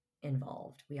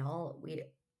involved.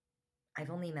 I've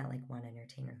only met like one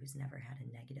entertainer who's never had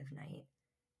a negative night.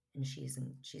 And she's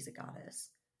a goddess.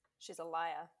 She's a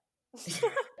liar.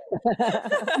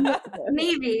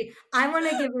 Maybe. I want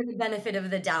to give her the benefit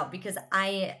of the doubt because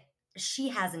she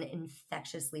has an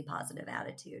infectiously positive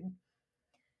attitude.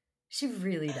 She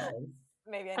really does.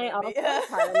 Maybe I also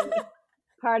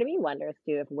part of me wonders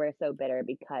too if we're so bitter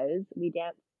because we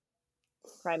dance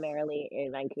primarily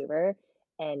in Vancouver,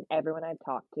 and everyone I've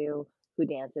talked to who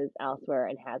dances elsewhere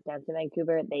and has danced in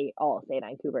Vancouver, they all say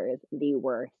Vancouver is the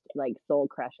worst, like soul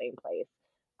crushing place,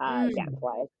 dance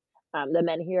wise. The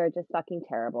men here are just fucking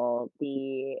terrible.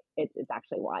 It's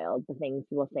actually wild the things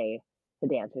people say to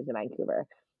dancers in Vancouver.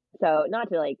 So not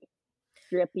to like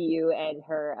strip you and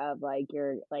her of like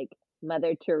your like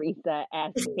Mother Teresa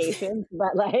aspirations,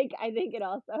 but like I think it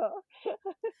also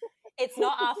it's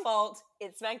not our fault.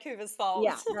 It's Vancouver's fault.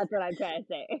 Yeah, that's what I'm trying to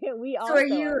say. We So also are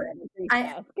you? are Mother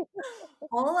Teresa-esque.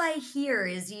 All I hear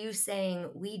is you saying,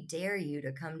 "We dare you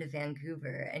to come to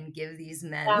Vancouver and give these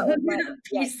men That was a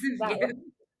piece of you."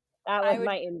 That was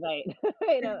my invite.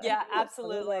 Yeah,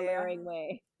 absolutely. In a alluring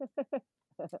way.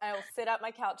 I will sit up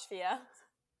my couch for you.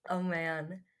 Oh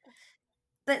man.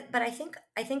 But I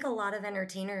think a lot of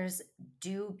entertainers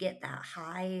do get that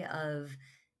high of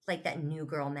like that new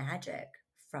girl magic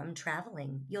from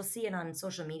traveling. You'll see it on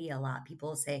social media a lot.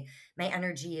 People say my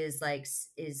energy is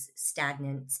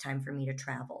stagnant. It's time for me to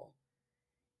travel.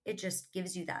 It just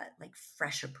gives you that like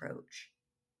fresh approach.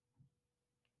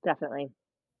 Definitely.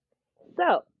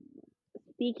 So,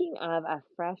 speaking of a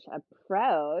fresh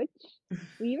approach,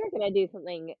 we were going to do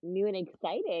something new and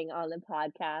exciting on the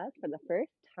podcast for the first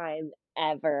time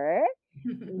ever.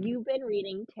 You've been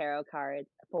reading tarot cards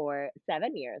for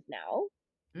 7 years now,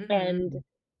 and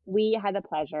we had the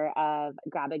pleasure of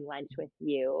grabbing lunch with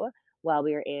you while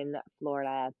we were in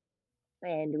Florida,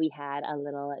 and we had a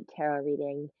little tarot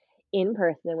reading in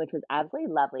person, which was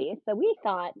absolutely lovely. So we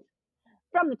thought,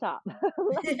 from the top,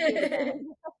 let's do it again.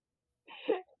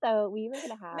 So we were going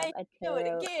to have a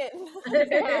tarot. Do it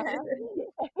again.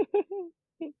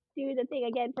 Do the thing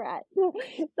again for us.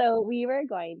 So we were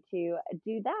going to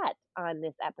do that on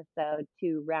this episode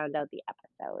to round out the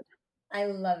episode. I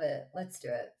love it. Let's do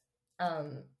it.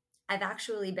 I've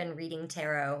actually been reading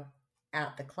tarot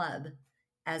at the club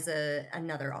as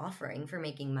another offering for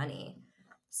making money.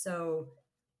 So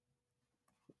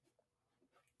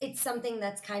it's something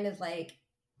that's kind of like,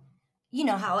 you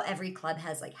know how every club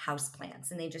has like house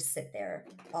plants and they just sit there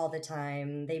all the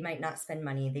time. They might not spend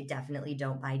money. They definitely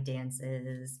don't buy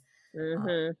dances.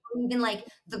 Mhm. Even like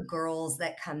the girls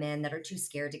that come in that are too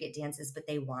scared to get dances, but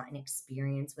they want an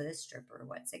experience with a stripper.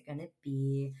 What's it gonna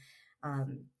be?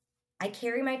 Um, I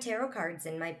carry my tarot cards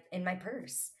in my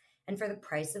purse, and for the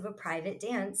price of a private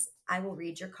dance, I will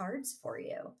read your cards for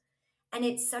you. And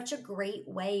it's such a great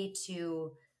way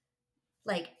to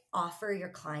like offer your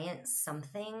clients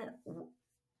something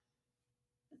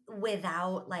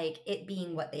without like it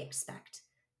being what they expect.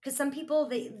 Because some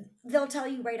people they'll tell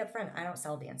you right up front, I don't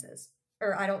sell dances,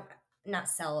 or I don't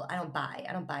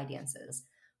buy dances.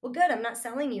 Well, good, I'm not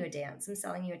selling you a dance. I'm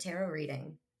selling you a tarot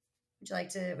reading. Would you like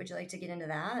to get into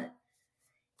that?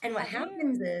 And what Have you?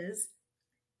 happens is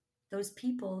those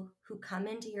people who come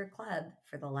into your club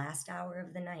for the last hour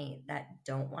of the night that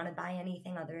don't want to buy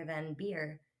anything other than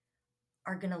beer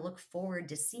are going to look forward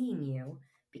to seeing you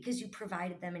because you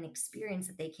provided them an experience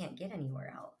that they can't get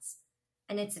anywhere else.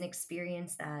 And it's an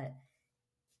experience that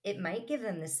it might give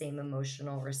them the same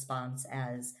emotional response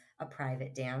as a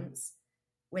private dance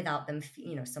without them,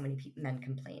 so many men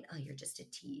complain, oh, you're just a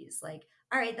tease. Like,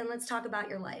 all right, then let's talk about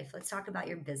your life. Let's talk about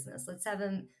your business. Let's have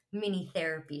a mini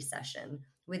therapy session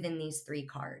within these 3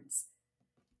 cards.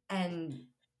 And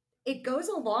it goes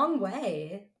a long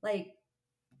way. Like,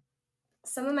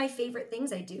 some of my favorite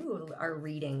things I do are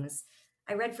readings.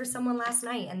 I read for someone last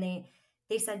night and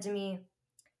they said to me,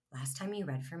 last time you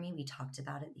read for me, we talked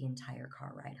about it the entire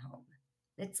car ride home.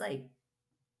 It's like,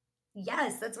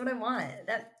 yes, that's what I want.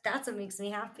 That's what makes me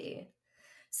happy.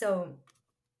 So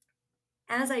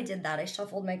as I did that, I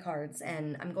shuffled my cards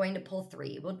and I'm going to pull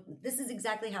 3. Well, this is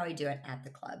exactly how I do it at the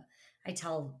club. I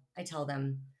tell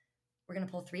them, we're going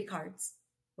to pull 3 cards.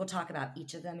 We'll talk about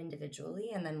each of them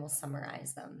individually and then we'll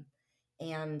summarize them.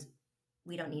 And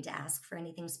we don't need to ask for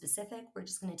anything specific. We're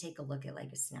just going to take a look at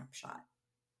like a snapshot.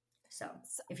 So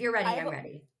if you're ready, I'm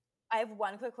ready. I have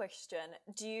one quick question.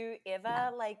 Do you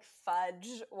ever like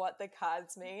fudge what the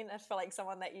cards mean? If for like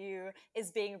someone that you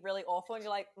is being really awful and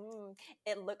you're like,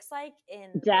 it looks like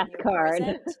in Death your card.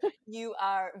 present, you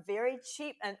are very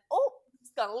cheap and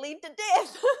it's gonna lead to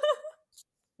death.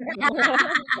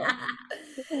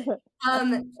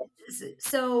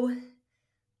 So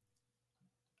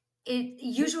it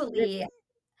usually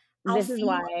this is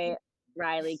why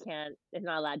Riley is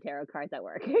not allowed tarot cards at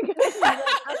work. Like,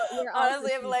 you're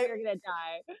honestly, I'm like, you're gonna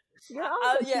die.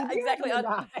 Yeah, exactly.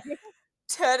 I'll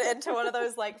turn it into one of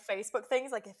those like Facebook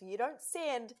things. Like, if you don't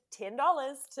send $10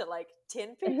 to like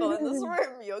 10 people in this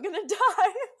room, you're gonna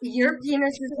die. Your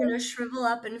penis is gonna shrivel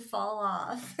up and fall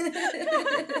off.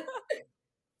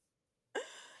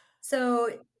 So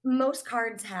most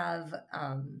cards have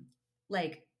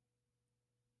like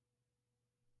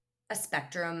a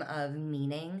spectrum of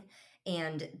meaning,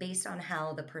 and based on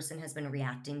how the person has been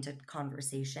reacting to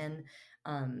conversation,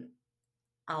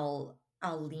 I'll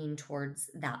lean towards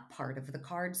that part of the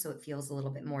card so it feels a little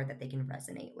bit more that they can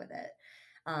resonate with it.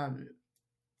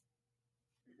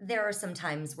 There are some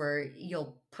times where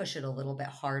you'll push it a little bit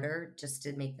harder just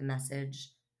to make the message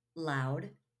loud.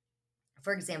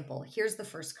 For example, here's the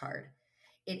first card.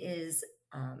 It is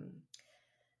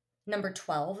number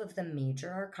 12 of the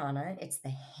major arcana. It's the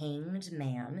Hanged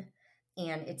Man,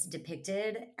 and it's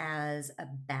depicted as a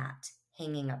bat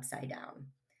hanging upside down.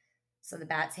 So the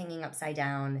bat's hanging upside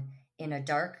down in a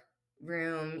dark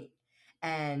room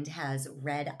and has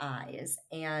red eyes.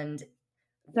 And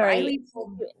Riley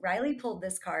pulled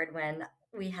this card when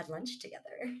we had lunch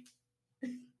together.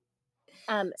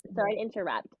 Sorry to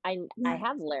interrupt. I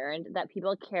have learned that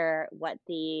people care what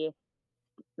the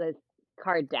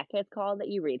card deck is called that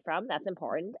you read from. That's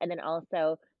important. And then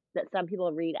also that some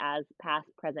people read as past,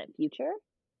 present, future.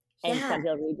 And some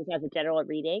people read just as a general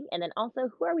reading. And then also,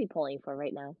 who are we pulling for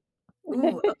right now?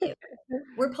 Ooh, okay.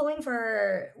 We're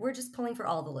just pulling for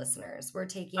all the listeners. We're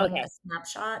taking a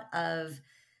snapshot of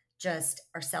just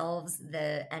ourselves,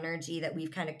 the energy that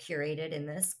we've kind of curated in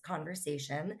this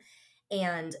conversation.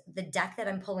 And the deck that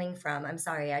I'm pulling from, I'm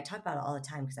sorry, I talk about it all the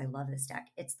time because I love this deck.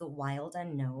 It's The Wild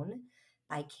Unknown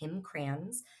by Kim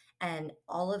Krans. And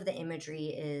all of the imagery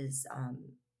is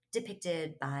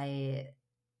depicted by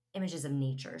images of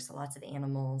nature. So lots of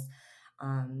animals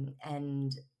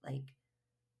and like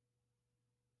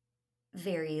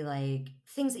very like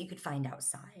things that you could find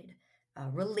outside.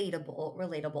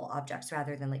 Relatable objects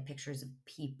rather than like pictures of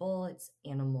people. It's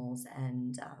animals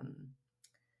and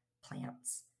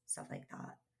plants, stuff like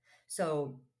that.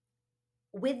 So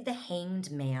with the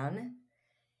Hanged Man,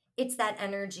 it's that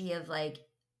energy of like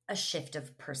a shift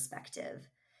of perspective,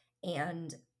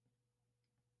 and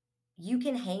you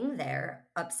can hang there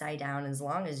upside down as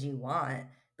long as you want,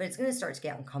 but it's going to start to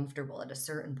get uncomfortable at a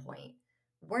certain point.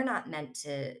 We're not meant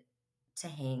to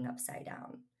hang upside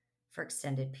down for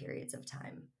extended periods of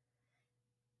time.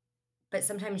 but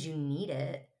sometimes you need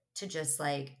it to just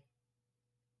like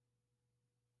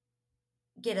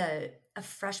get a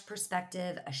fresh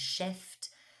perspective, a shift.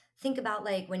 Think about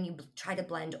like when you try to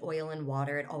blend oil and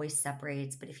water, it always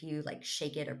separates, but if you like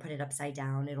shake it or put it upside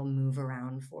down, it'll move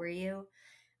around for you.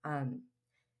 Um,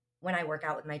 when I work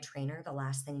out with my trainer, the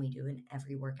last thing we do in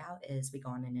every workout is we go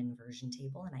on an inversion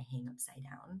table and I hang upside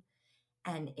down,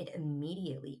 and it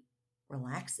immediately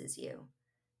relaxes you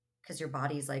because your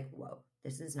body's like, whoa,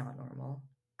 this is not normal.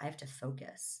 I have to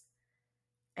focus.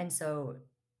 And so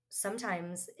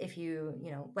sometimes if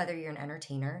whether you're an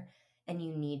entertainer and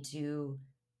you need to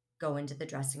go into the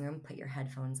dressing room, put your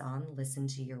headphones on, listen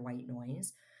to your white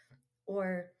noise,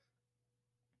 or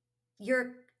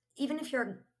even if you're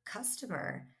a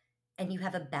customer and you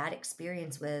have a bad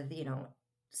experience with,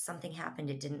 something happened,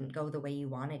 it didn't go the way you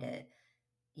wanted it,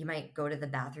 you might go to the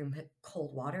bathroom, put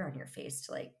cold water on your face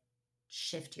to like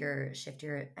shift your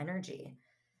energy.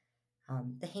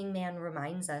 The hangman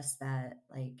reminds us that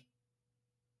like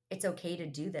it's okay to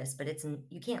do this, but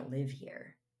you can't live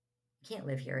here. You can't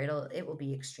live here. It will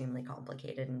be extremely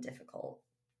complicated and difficult.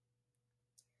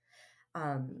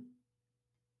 The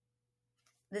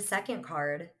second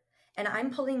card, and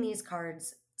I'm pulling these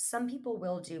cards. Some people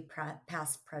will do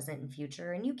past, present, and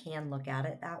future, and you can look at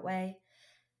it that way.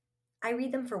 I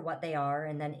read them for what they are,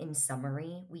 and then in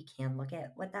summary, we can look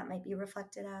at what that might be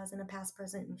reflected as in a past,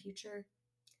 present, and future.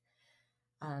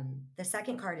 The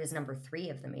second card is number 3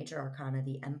 of the major arcana,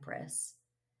 the Empress.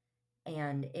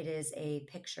 And it is a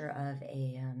picture of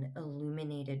an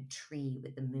illuminated tree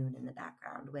with the moon in the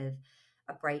background with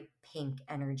a bright pink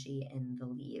energy in the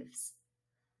leaves.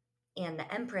 And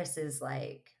the Empress is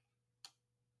like,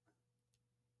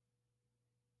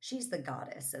 she's the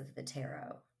goddess of the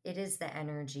tarot. It is the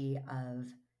energy of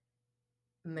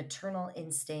maternal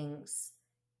instincts,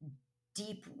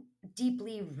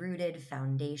 deeply rooted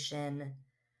foundation,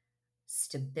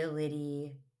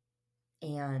 stability,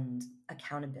 and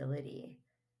accountability.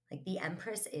 Like the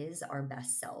Empress is our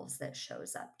best selves that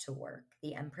shows up to work.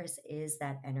 The Empress is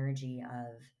that energy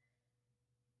of,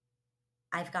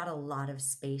 I've got a lot of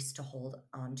space to hold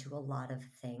on to a lot of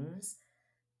things,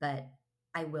 but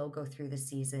I will go through the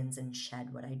seasons and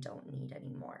shed what I don't need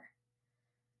anymore.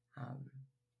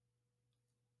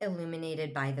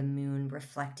 Illuminated by the moon,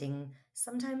 reflecting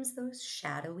sometimes those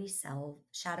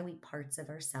shadowy parts of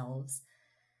ourselves.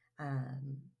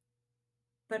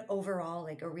 But overall,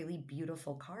 like a really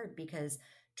beautiful card, because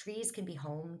trees can be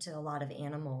home to a lot of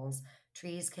animals.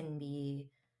 Trees can be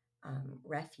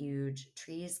refuge.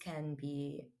 Trees can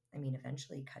be,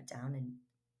 eventually cut down and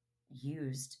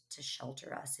used to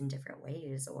shelter us in different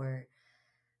ways, or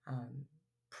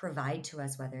provide to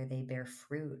us, whether they bear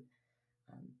fruit.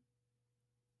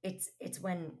 It's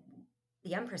when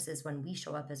the Empress is when we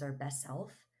show up as our best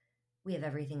self, we have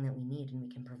everything that we need and we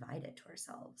can provide it to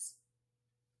ourselves.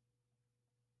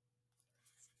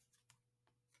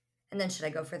 And then should I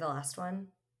go for the last one?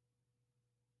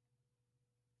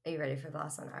 Are you ready for the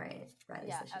last one? All right. Riley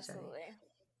Yeah, says she's absolutely.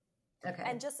 Ready. Okay.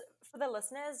 And just for the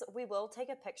listeners, we will take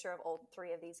a picture of all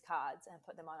 3 of these cards and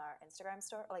put them on our Instagram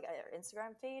store, like our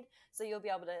Instagram feed, so you'll be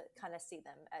able to kind of see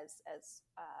them as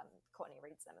Courtney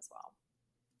reads them as well.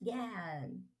 Yeah.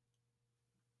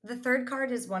 The third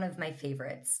card is one of my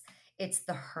favorites. It's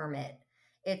the Hermit.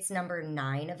 It's number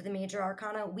 9 of the major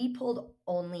arcana. We pulled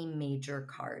only major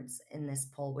cards in this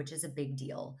pull, which is a big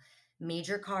deal.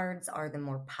 Major cards are the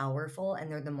more powerful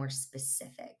and they're the more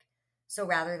specific. So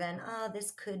rather than,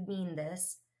 this could mean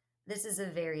this is a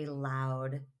very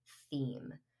loud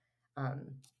theme.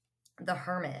 The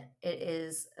Hermit, it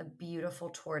is a beautiful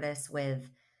tortoise with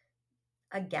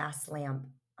a gas lamp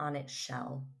on its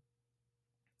shell.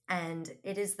 And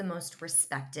it is the most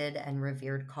respected and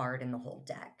revered card in the whole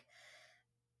deck.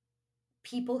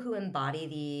 People who embody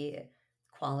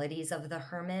the qualities of the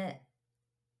Hermit,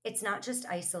 it's not just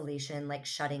isolation, like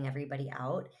shutting everybody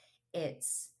out.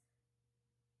 It's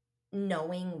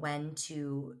knowing when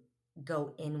to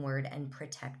go inward and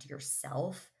protect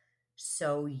yourself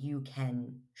so you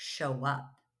can show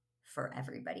up for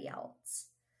everybody else.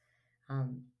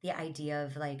 The idea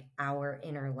of like our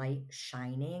inner light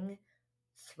shining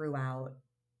throughout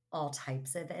all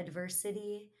types of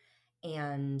adversity,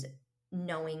 and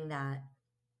knowing that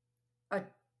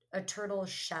a turtle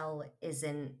shell it's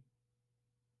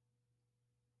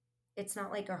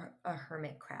not like a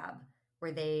hermit crab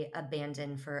where they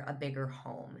abandon for a bigger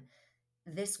home.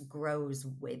 This grows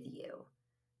with you,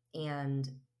 and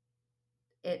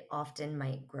it often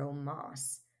might grow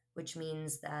moss, which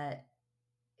means that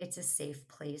it's a safe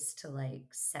place to like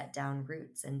set down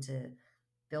roots and to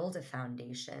build a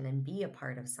foundation and be a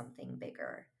part of something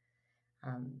bigger.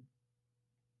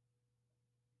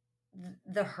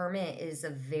 the hermit is a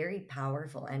very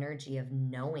powerful energy of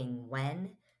knowing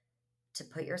when to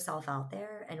put yourself out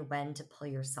there and when to pull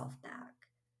yourself back.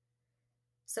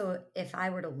 So if I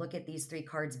were to look at these 3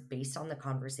 cards based on the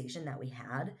conversation that we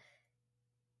had,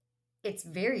 it's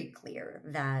very clear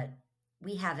that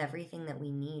we have everything that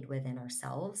we need within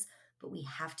ourselves, but we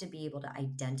have to be able to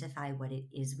identify what it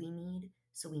is we need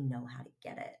so we know how to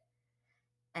get it.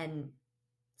 And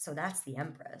so that's the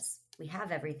Empress. We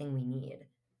have everything we need,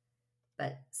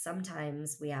 but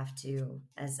sometimes we have to,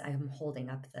 as I'm holding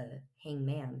up the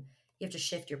Hangman, you have to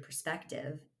shift your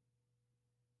perspective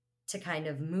to kind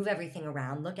of move everything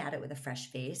around, look at it with a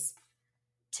fresh face,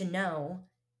 to know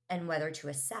and whether to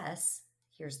assess.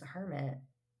 Here's the Hermit.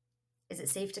 Is it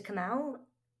safe to come out,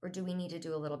 or do we need to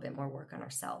do a little bit more work on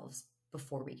ourselves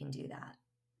before we can do that?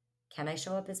 Can I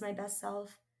show up as my best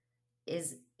self?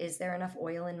 Is there enough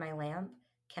oil in my lamp?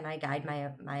 Can I guide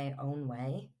my own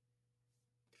way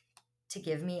to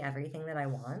give me everything that I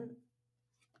want?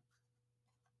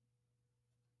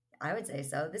 I would say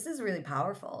so. This is really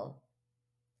powerful.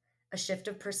 A shift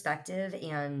of perspective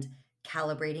and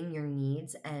calibrating your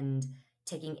needs and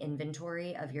taking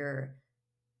inventory of your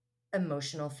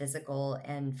emotional, physical,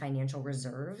 and financial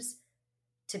reserves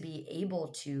to be able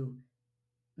to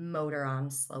motor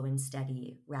on slow and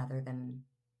steady rather than,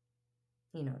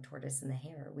 tortoise in the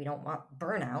hare. We don't want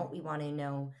burnout. We want to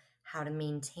know how to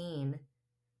maintain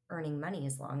earning money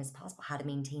as long as possible, how to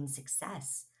maintain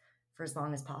success for as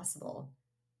long as possible,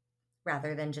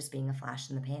 rather than just being a flash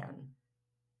in the pan.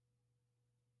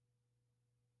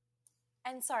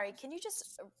 And sorry, can you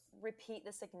just repeat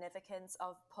the significance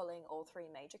of pulling all 3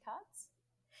 major cards?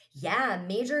 Yeah,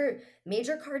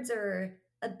 major cards are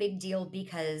a big deal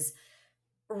because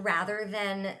rather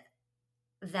than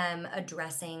them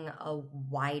addressing a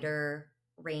wider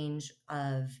range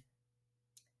of,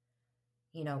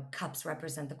 cups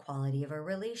represent the quality of our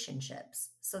relationships.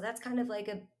 So that's kind of like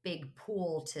a big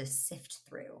pool to sift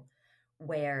through,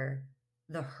 where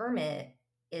the Hermit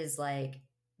is like,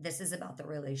 this is about the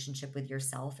relationship with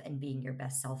yourself and being your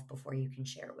best self before you can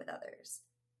share it with others.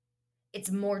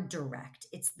 It's more direct.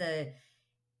 It's the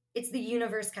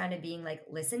universe kind of being like,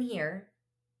 listen here,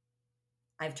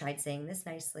 I've tried saying this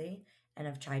nicely and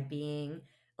I've tried being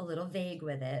a little vague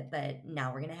with it, but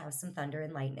now we're going to have some thunder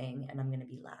and lightning and I'm going to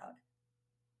be loud.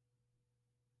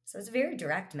 So it's a very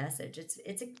direct message.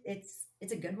 It's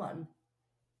a good one.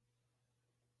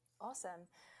 Awesome.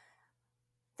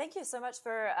 Thank you so much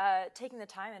for taking the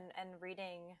time and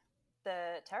reading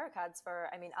the tarot cards for,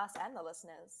 us and the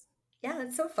listeners. Yeah,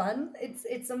 it's so fun.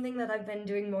 It's something that I've been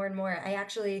doing more and more. I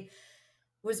actually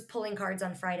was pulling cards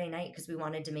on Friday night because we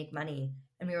wanted to make money.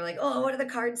 And we were like, oh, what do the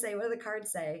cards say? What do the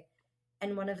cards say?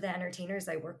 And one of the entertainers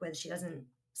I work with, she doesn't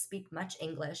speak much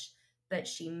English, but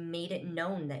she made it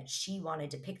known that she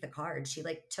wanted to pick the cards. She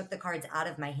took the cards out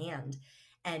of my hand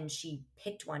and she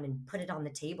picked one and put it on the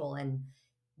table. And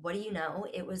what do you know?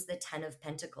 It was the 10 of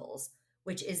Pentacles,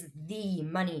 which is the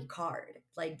money card.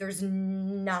 There's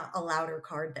not a louder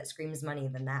card that screams money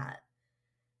than that.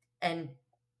 And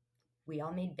we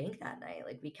all made bank that night.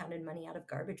 We counted money out of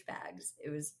garbage bags. It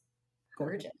was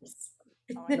gorgeous.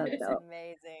 Oh my God, that's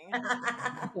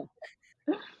amazing.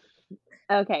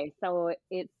 Okay, so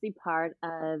it's the part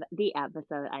of the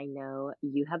episode I know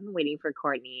you have been waiting for,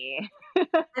 Courtney.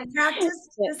 I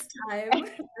practiced this time.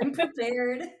 I'm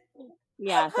prepared.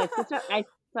 Yeah, so I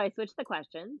switched the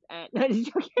questions and no,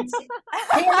 just joking.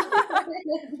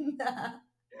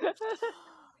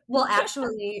 Well,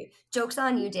 actually, joke's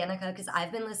on you, Danica, because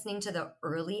I've been listening to the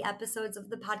early episodes of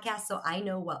the podcast, so I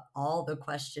know what all the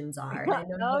questions are. And I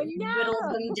know what you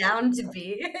whittled them down to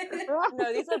be.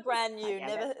 No, these are brand new,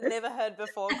 never heard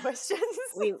before questions.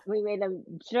 We made them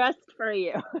just for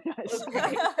you.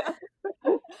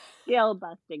 Skill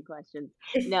busting questions.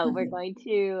 No, we're going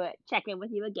to check in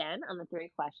with you again on the 3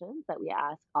 questions that we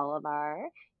ask all of our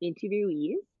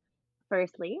interviewees.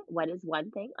 Firstly, what is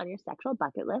one thing on your sexual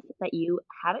bucket list that you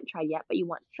haven't tried yet, but you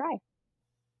want to try?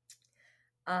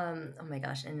 Oh my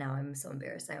gosh. And now I'm so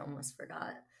embarrassed. I almost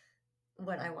forgot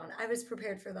what I want. I was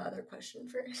prepared for the other question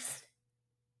first.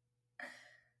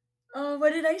 Oh,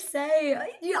 what did I say?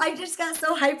 I just got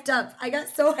so hyped up.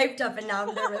 And now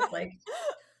I'm nervous.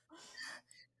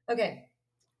 Okay,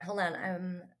 hold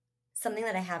on. Something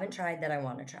that I haven't tried that I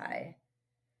want to try.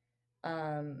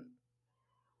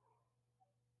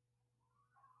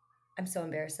 I'm so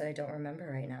embarrassed that I don't remember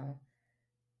right now.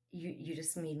 You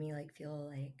just made me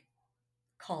feel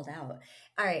called out.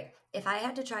 All right, if I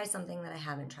had to try something that I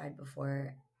haven't tried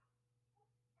before,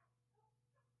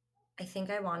 I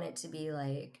think I want it to be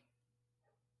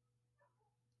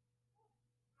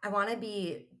I want to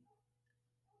be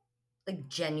like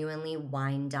genuinely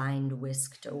wine dined,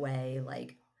 whisked away,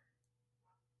 like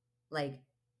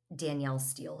Danielle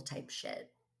Steele type shit.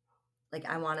 Like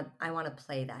I want to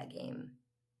play that game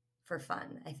for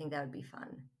fun. I think that would be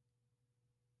fun.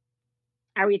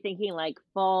 Are we thinking like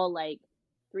full like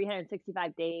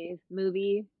 365 days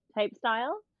movie type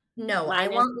style? No,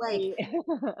 Minus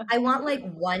the I want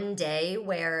like one day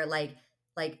where like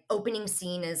opening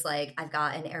scene is like I've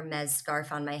got an Hermes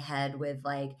scarf on my head with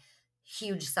like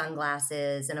huge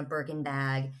sunglasses and a Birkin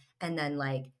bag, and then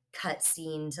like cut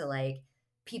scene to like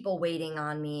people waiting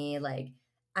on me, like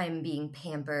I'm being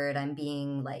pampered, I'm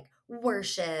being like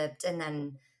worshipped, and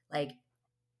then like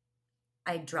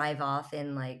I drive off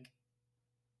in like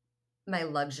my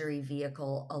luxury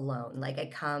vehicle alone. Like I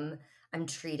come, I'm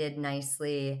treated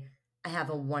nicely, I have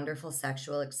a wonderful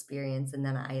sexual experience, and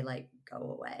then I like go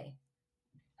away.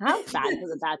 How sad is it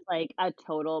that that's like a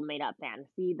total made up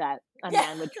fantasy that a Yeah.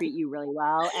 man would treat you really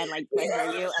well and like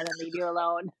pleasure you and then leave you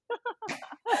alone.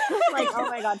 Like, oh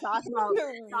my god, talk about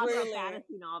Really.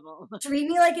 fantasy novel. Treat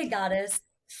me like a goddess.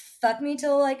 Fuck me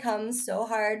till I come so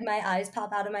hard my eyes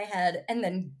pop out of my head and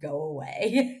then go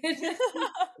away.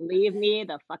 Leave me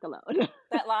the fuck alone.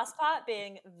 That last part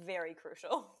being very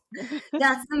crucial.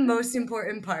 That's the most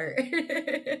important part.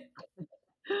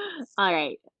 All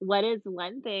right. What is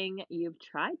one thing you've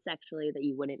tried sexually that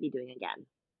you wouldn't be doing again?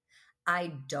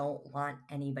 I don't want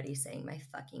anybody saying my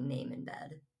fucking name in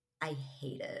bed. I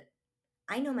hate it.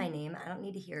 I know my name. I don't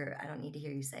need to hear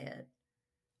you say it.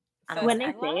 I don't First When they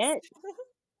and say last? it,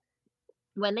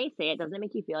 when they say it, doesn't it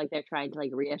make you feel like they're trying to like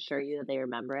reassure you that they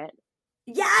remember it?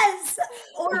 Yes.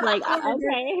 It's like,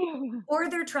 or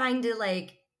they're trying to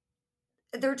like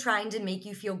they're trying to make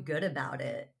you feel good about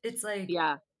it. It's like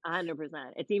yeah, 100%.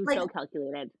 It seems Like- so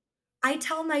calculated. I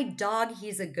tell my dog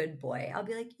he's a good boy. I'll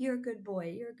be like, "You're a good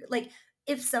boy. You're a good." Like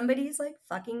if somebody's like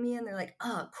fucking me and they're like,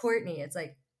 "Oh, Courtney," it's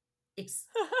like,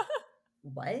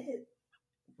 what?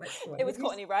 What It was did you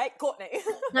Courtney, right? Courtney.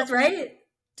 That's right.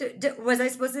 Was I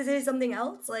supposed to say something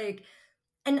else? Like,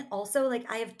 and also,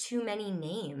 like, I have too many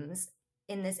names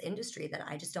in this industry that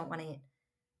I just don't want to.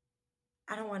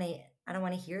 I don't want to. I don't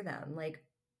want to hear them. Like,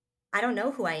 I don't know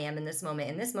who I am in this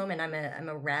moment. In this moment, I'm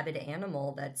a rabid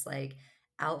animal that's like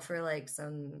out for like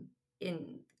some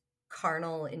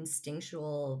carnal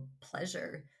instinctual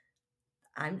pleasure.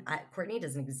 Courtney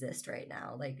doesn't exist right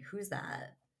now. Like, who's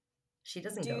that? She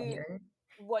doesn't go here.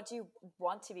 What do you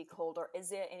want to be called, or is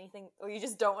there anything, or you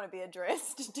just don't want to be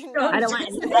addressed? Do No, not I don't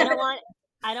want. address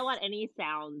I don't want any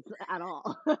sounds at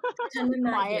all. I'm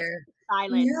not Quiet, here.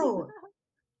 silent. No,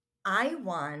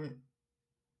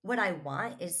 what I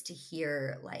want is to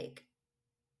hear like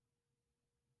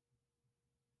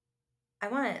I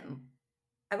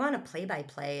want a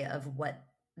play-by-play of what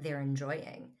they're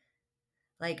enjoying.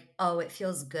 Like, oh, it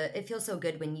feels good. It feels so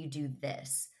good when you do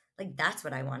this. Like that's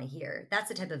what I want to hear. That's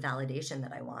the type of validation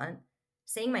that I want.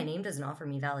 Saying my name doesn't offer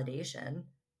me validation.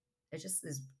 It just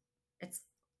is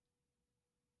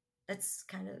it's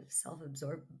kind of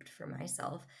self-absorbed for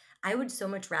myself. I would so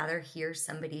much rather hear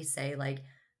somebody say like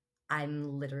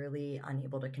I'm literally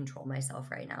unable to control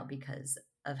myself right now because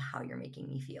of how you're making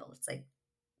me feel. It's like,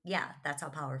 yeah, that's how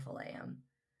powerful I am.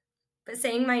 But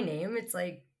saying my name, it's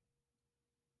like,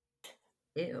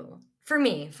 ew. For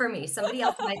me, somebody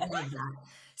else might love that.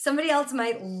 Somebody else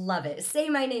might love it. Say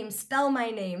my name, spell my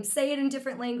name, say it in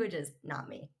different languages. Not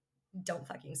me. Don't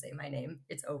fucking say my name.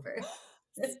 It's over.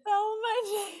 spell my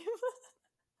name.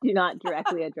 Do not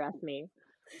directly address me.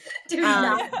 Do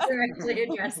not directly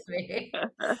address me.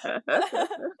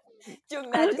 Your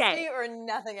Majesty Okay. or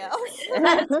nothing else.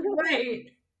 That's right.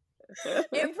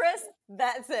 Empress,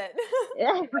 that's it.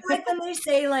 Like when they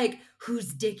say like, whose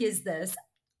dick is this?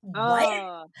 What?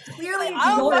 Oh, Clearly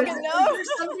I don't yours. fucking know. Is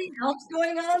there something else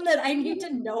going on that I need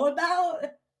to know about?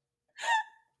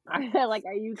 like,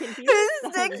 are you confused?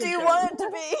 Whose dick do you want it to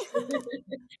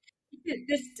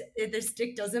be? This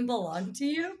dick doesn't belong to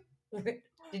you?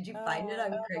 Did you find it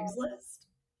on Craigslist?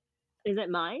 Is it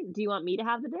mine? Do you want me to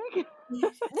have the dick?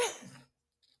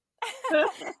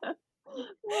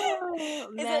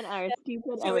 Men are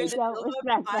stupid and we don't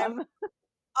respect them.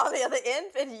 On the other end,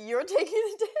 and you're taking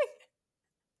the dick?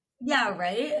 Yeah,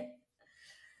 right?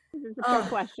 This is a trick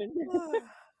question.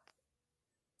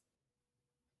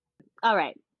 All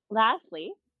right.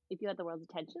 Lastly, if you had the world's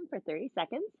attention for 30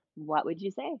 seconds, what would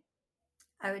you say?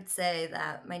 I would say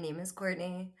that my name is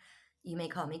Courtney. You may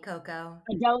call me Coco.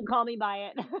 Don't call me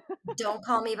by it. Don't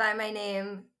call me by my name.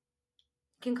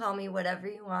 You can call me whatever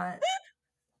you want.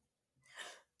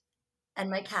 And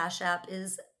my Cash App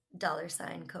is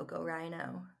 $Coco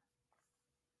Rhino.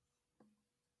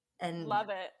 And Love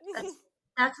it.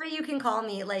 That's what you can call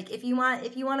me. Like if you want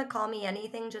to call me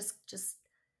anything, just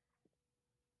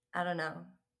I don't know.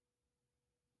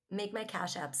 Make my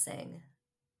Cash App sing.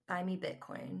 Buy me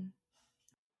Bitcoin.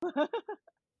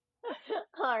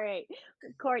 All right.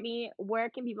 Courtney, where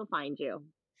can people find you?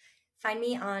 Find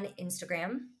me on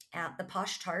Instagram at the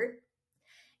Posh Tart.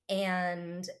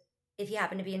 And if you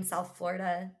happen to be in South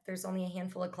Florida, there's only a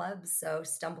handful of clubs, so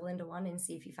stumble into one and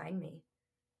see if you find me.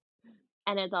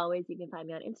 And as always, you can find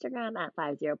me on Instagram at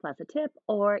 50plusatip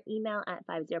or email at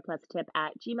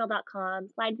 50plusatip@gmail.com.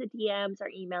 Slide the DMs or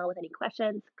email with any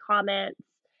questions, comments.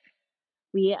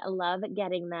 We love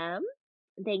getting them.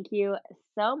 Thank you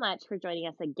so much for joining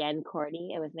us again,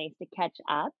 Courtney. It was nice to catch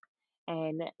up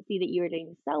and see that you were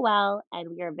doing so well.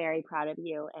 And we are very proud of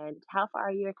you and how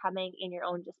far you are coming in your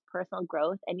own just personal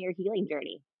growth and your healing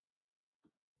journey.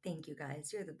 Thank you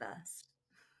guys. You're the best.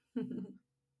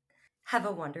 Have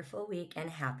a wonderful week and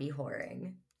happy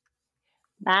whoring.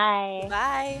 Bye.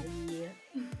 Bye.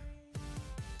 Bye.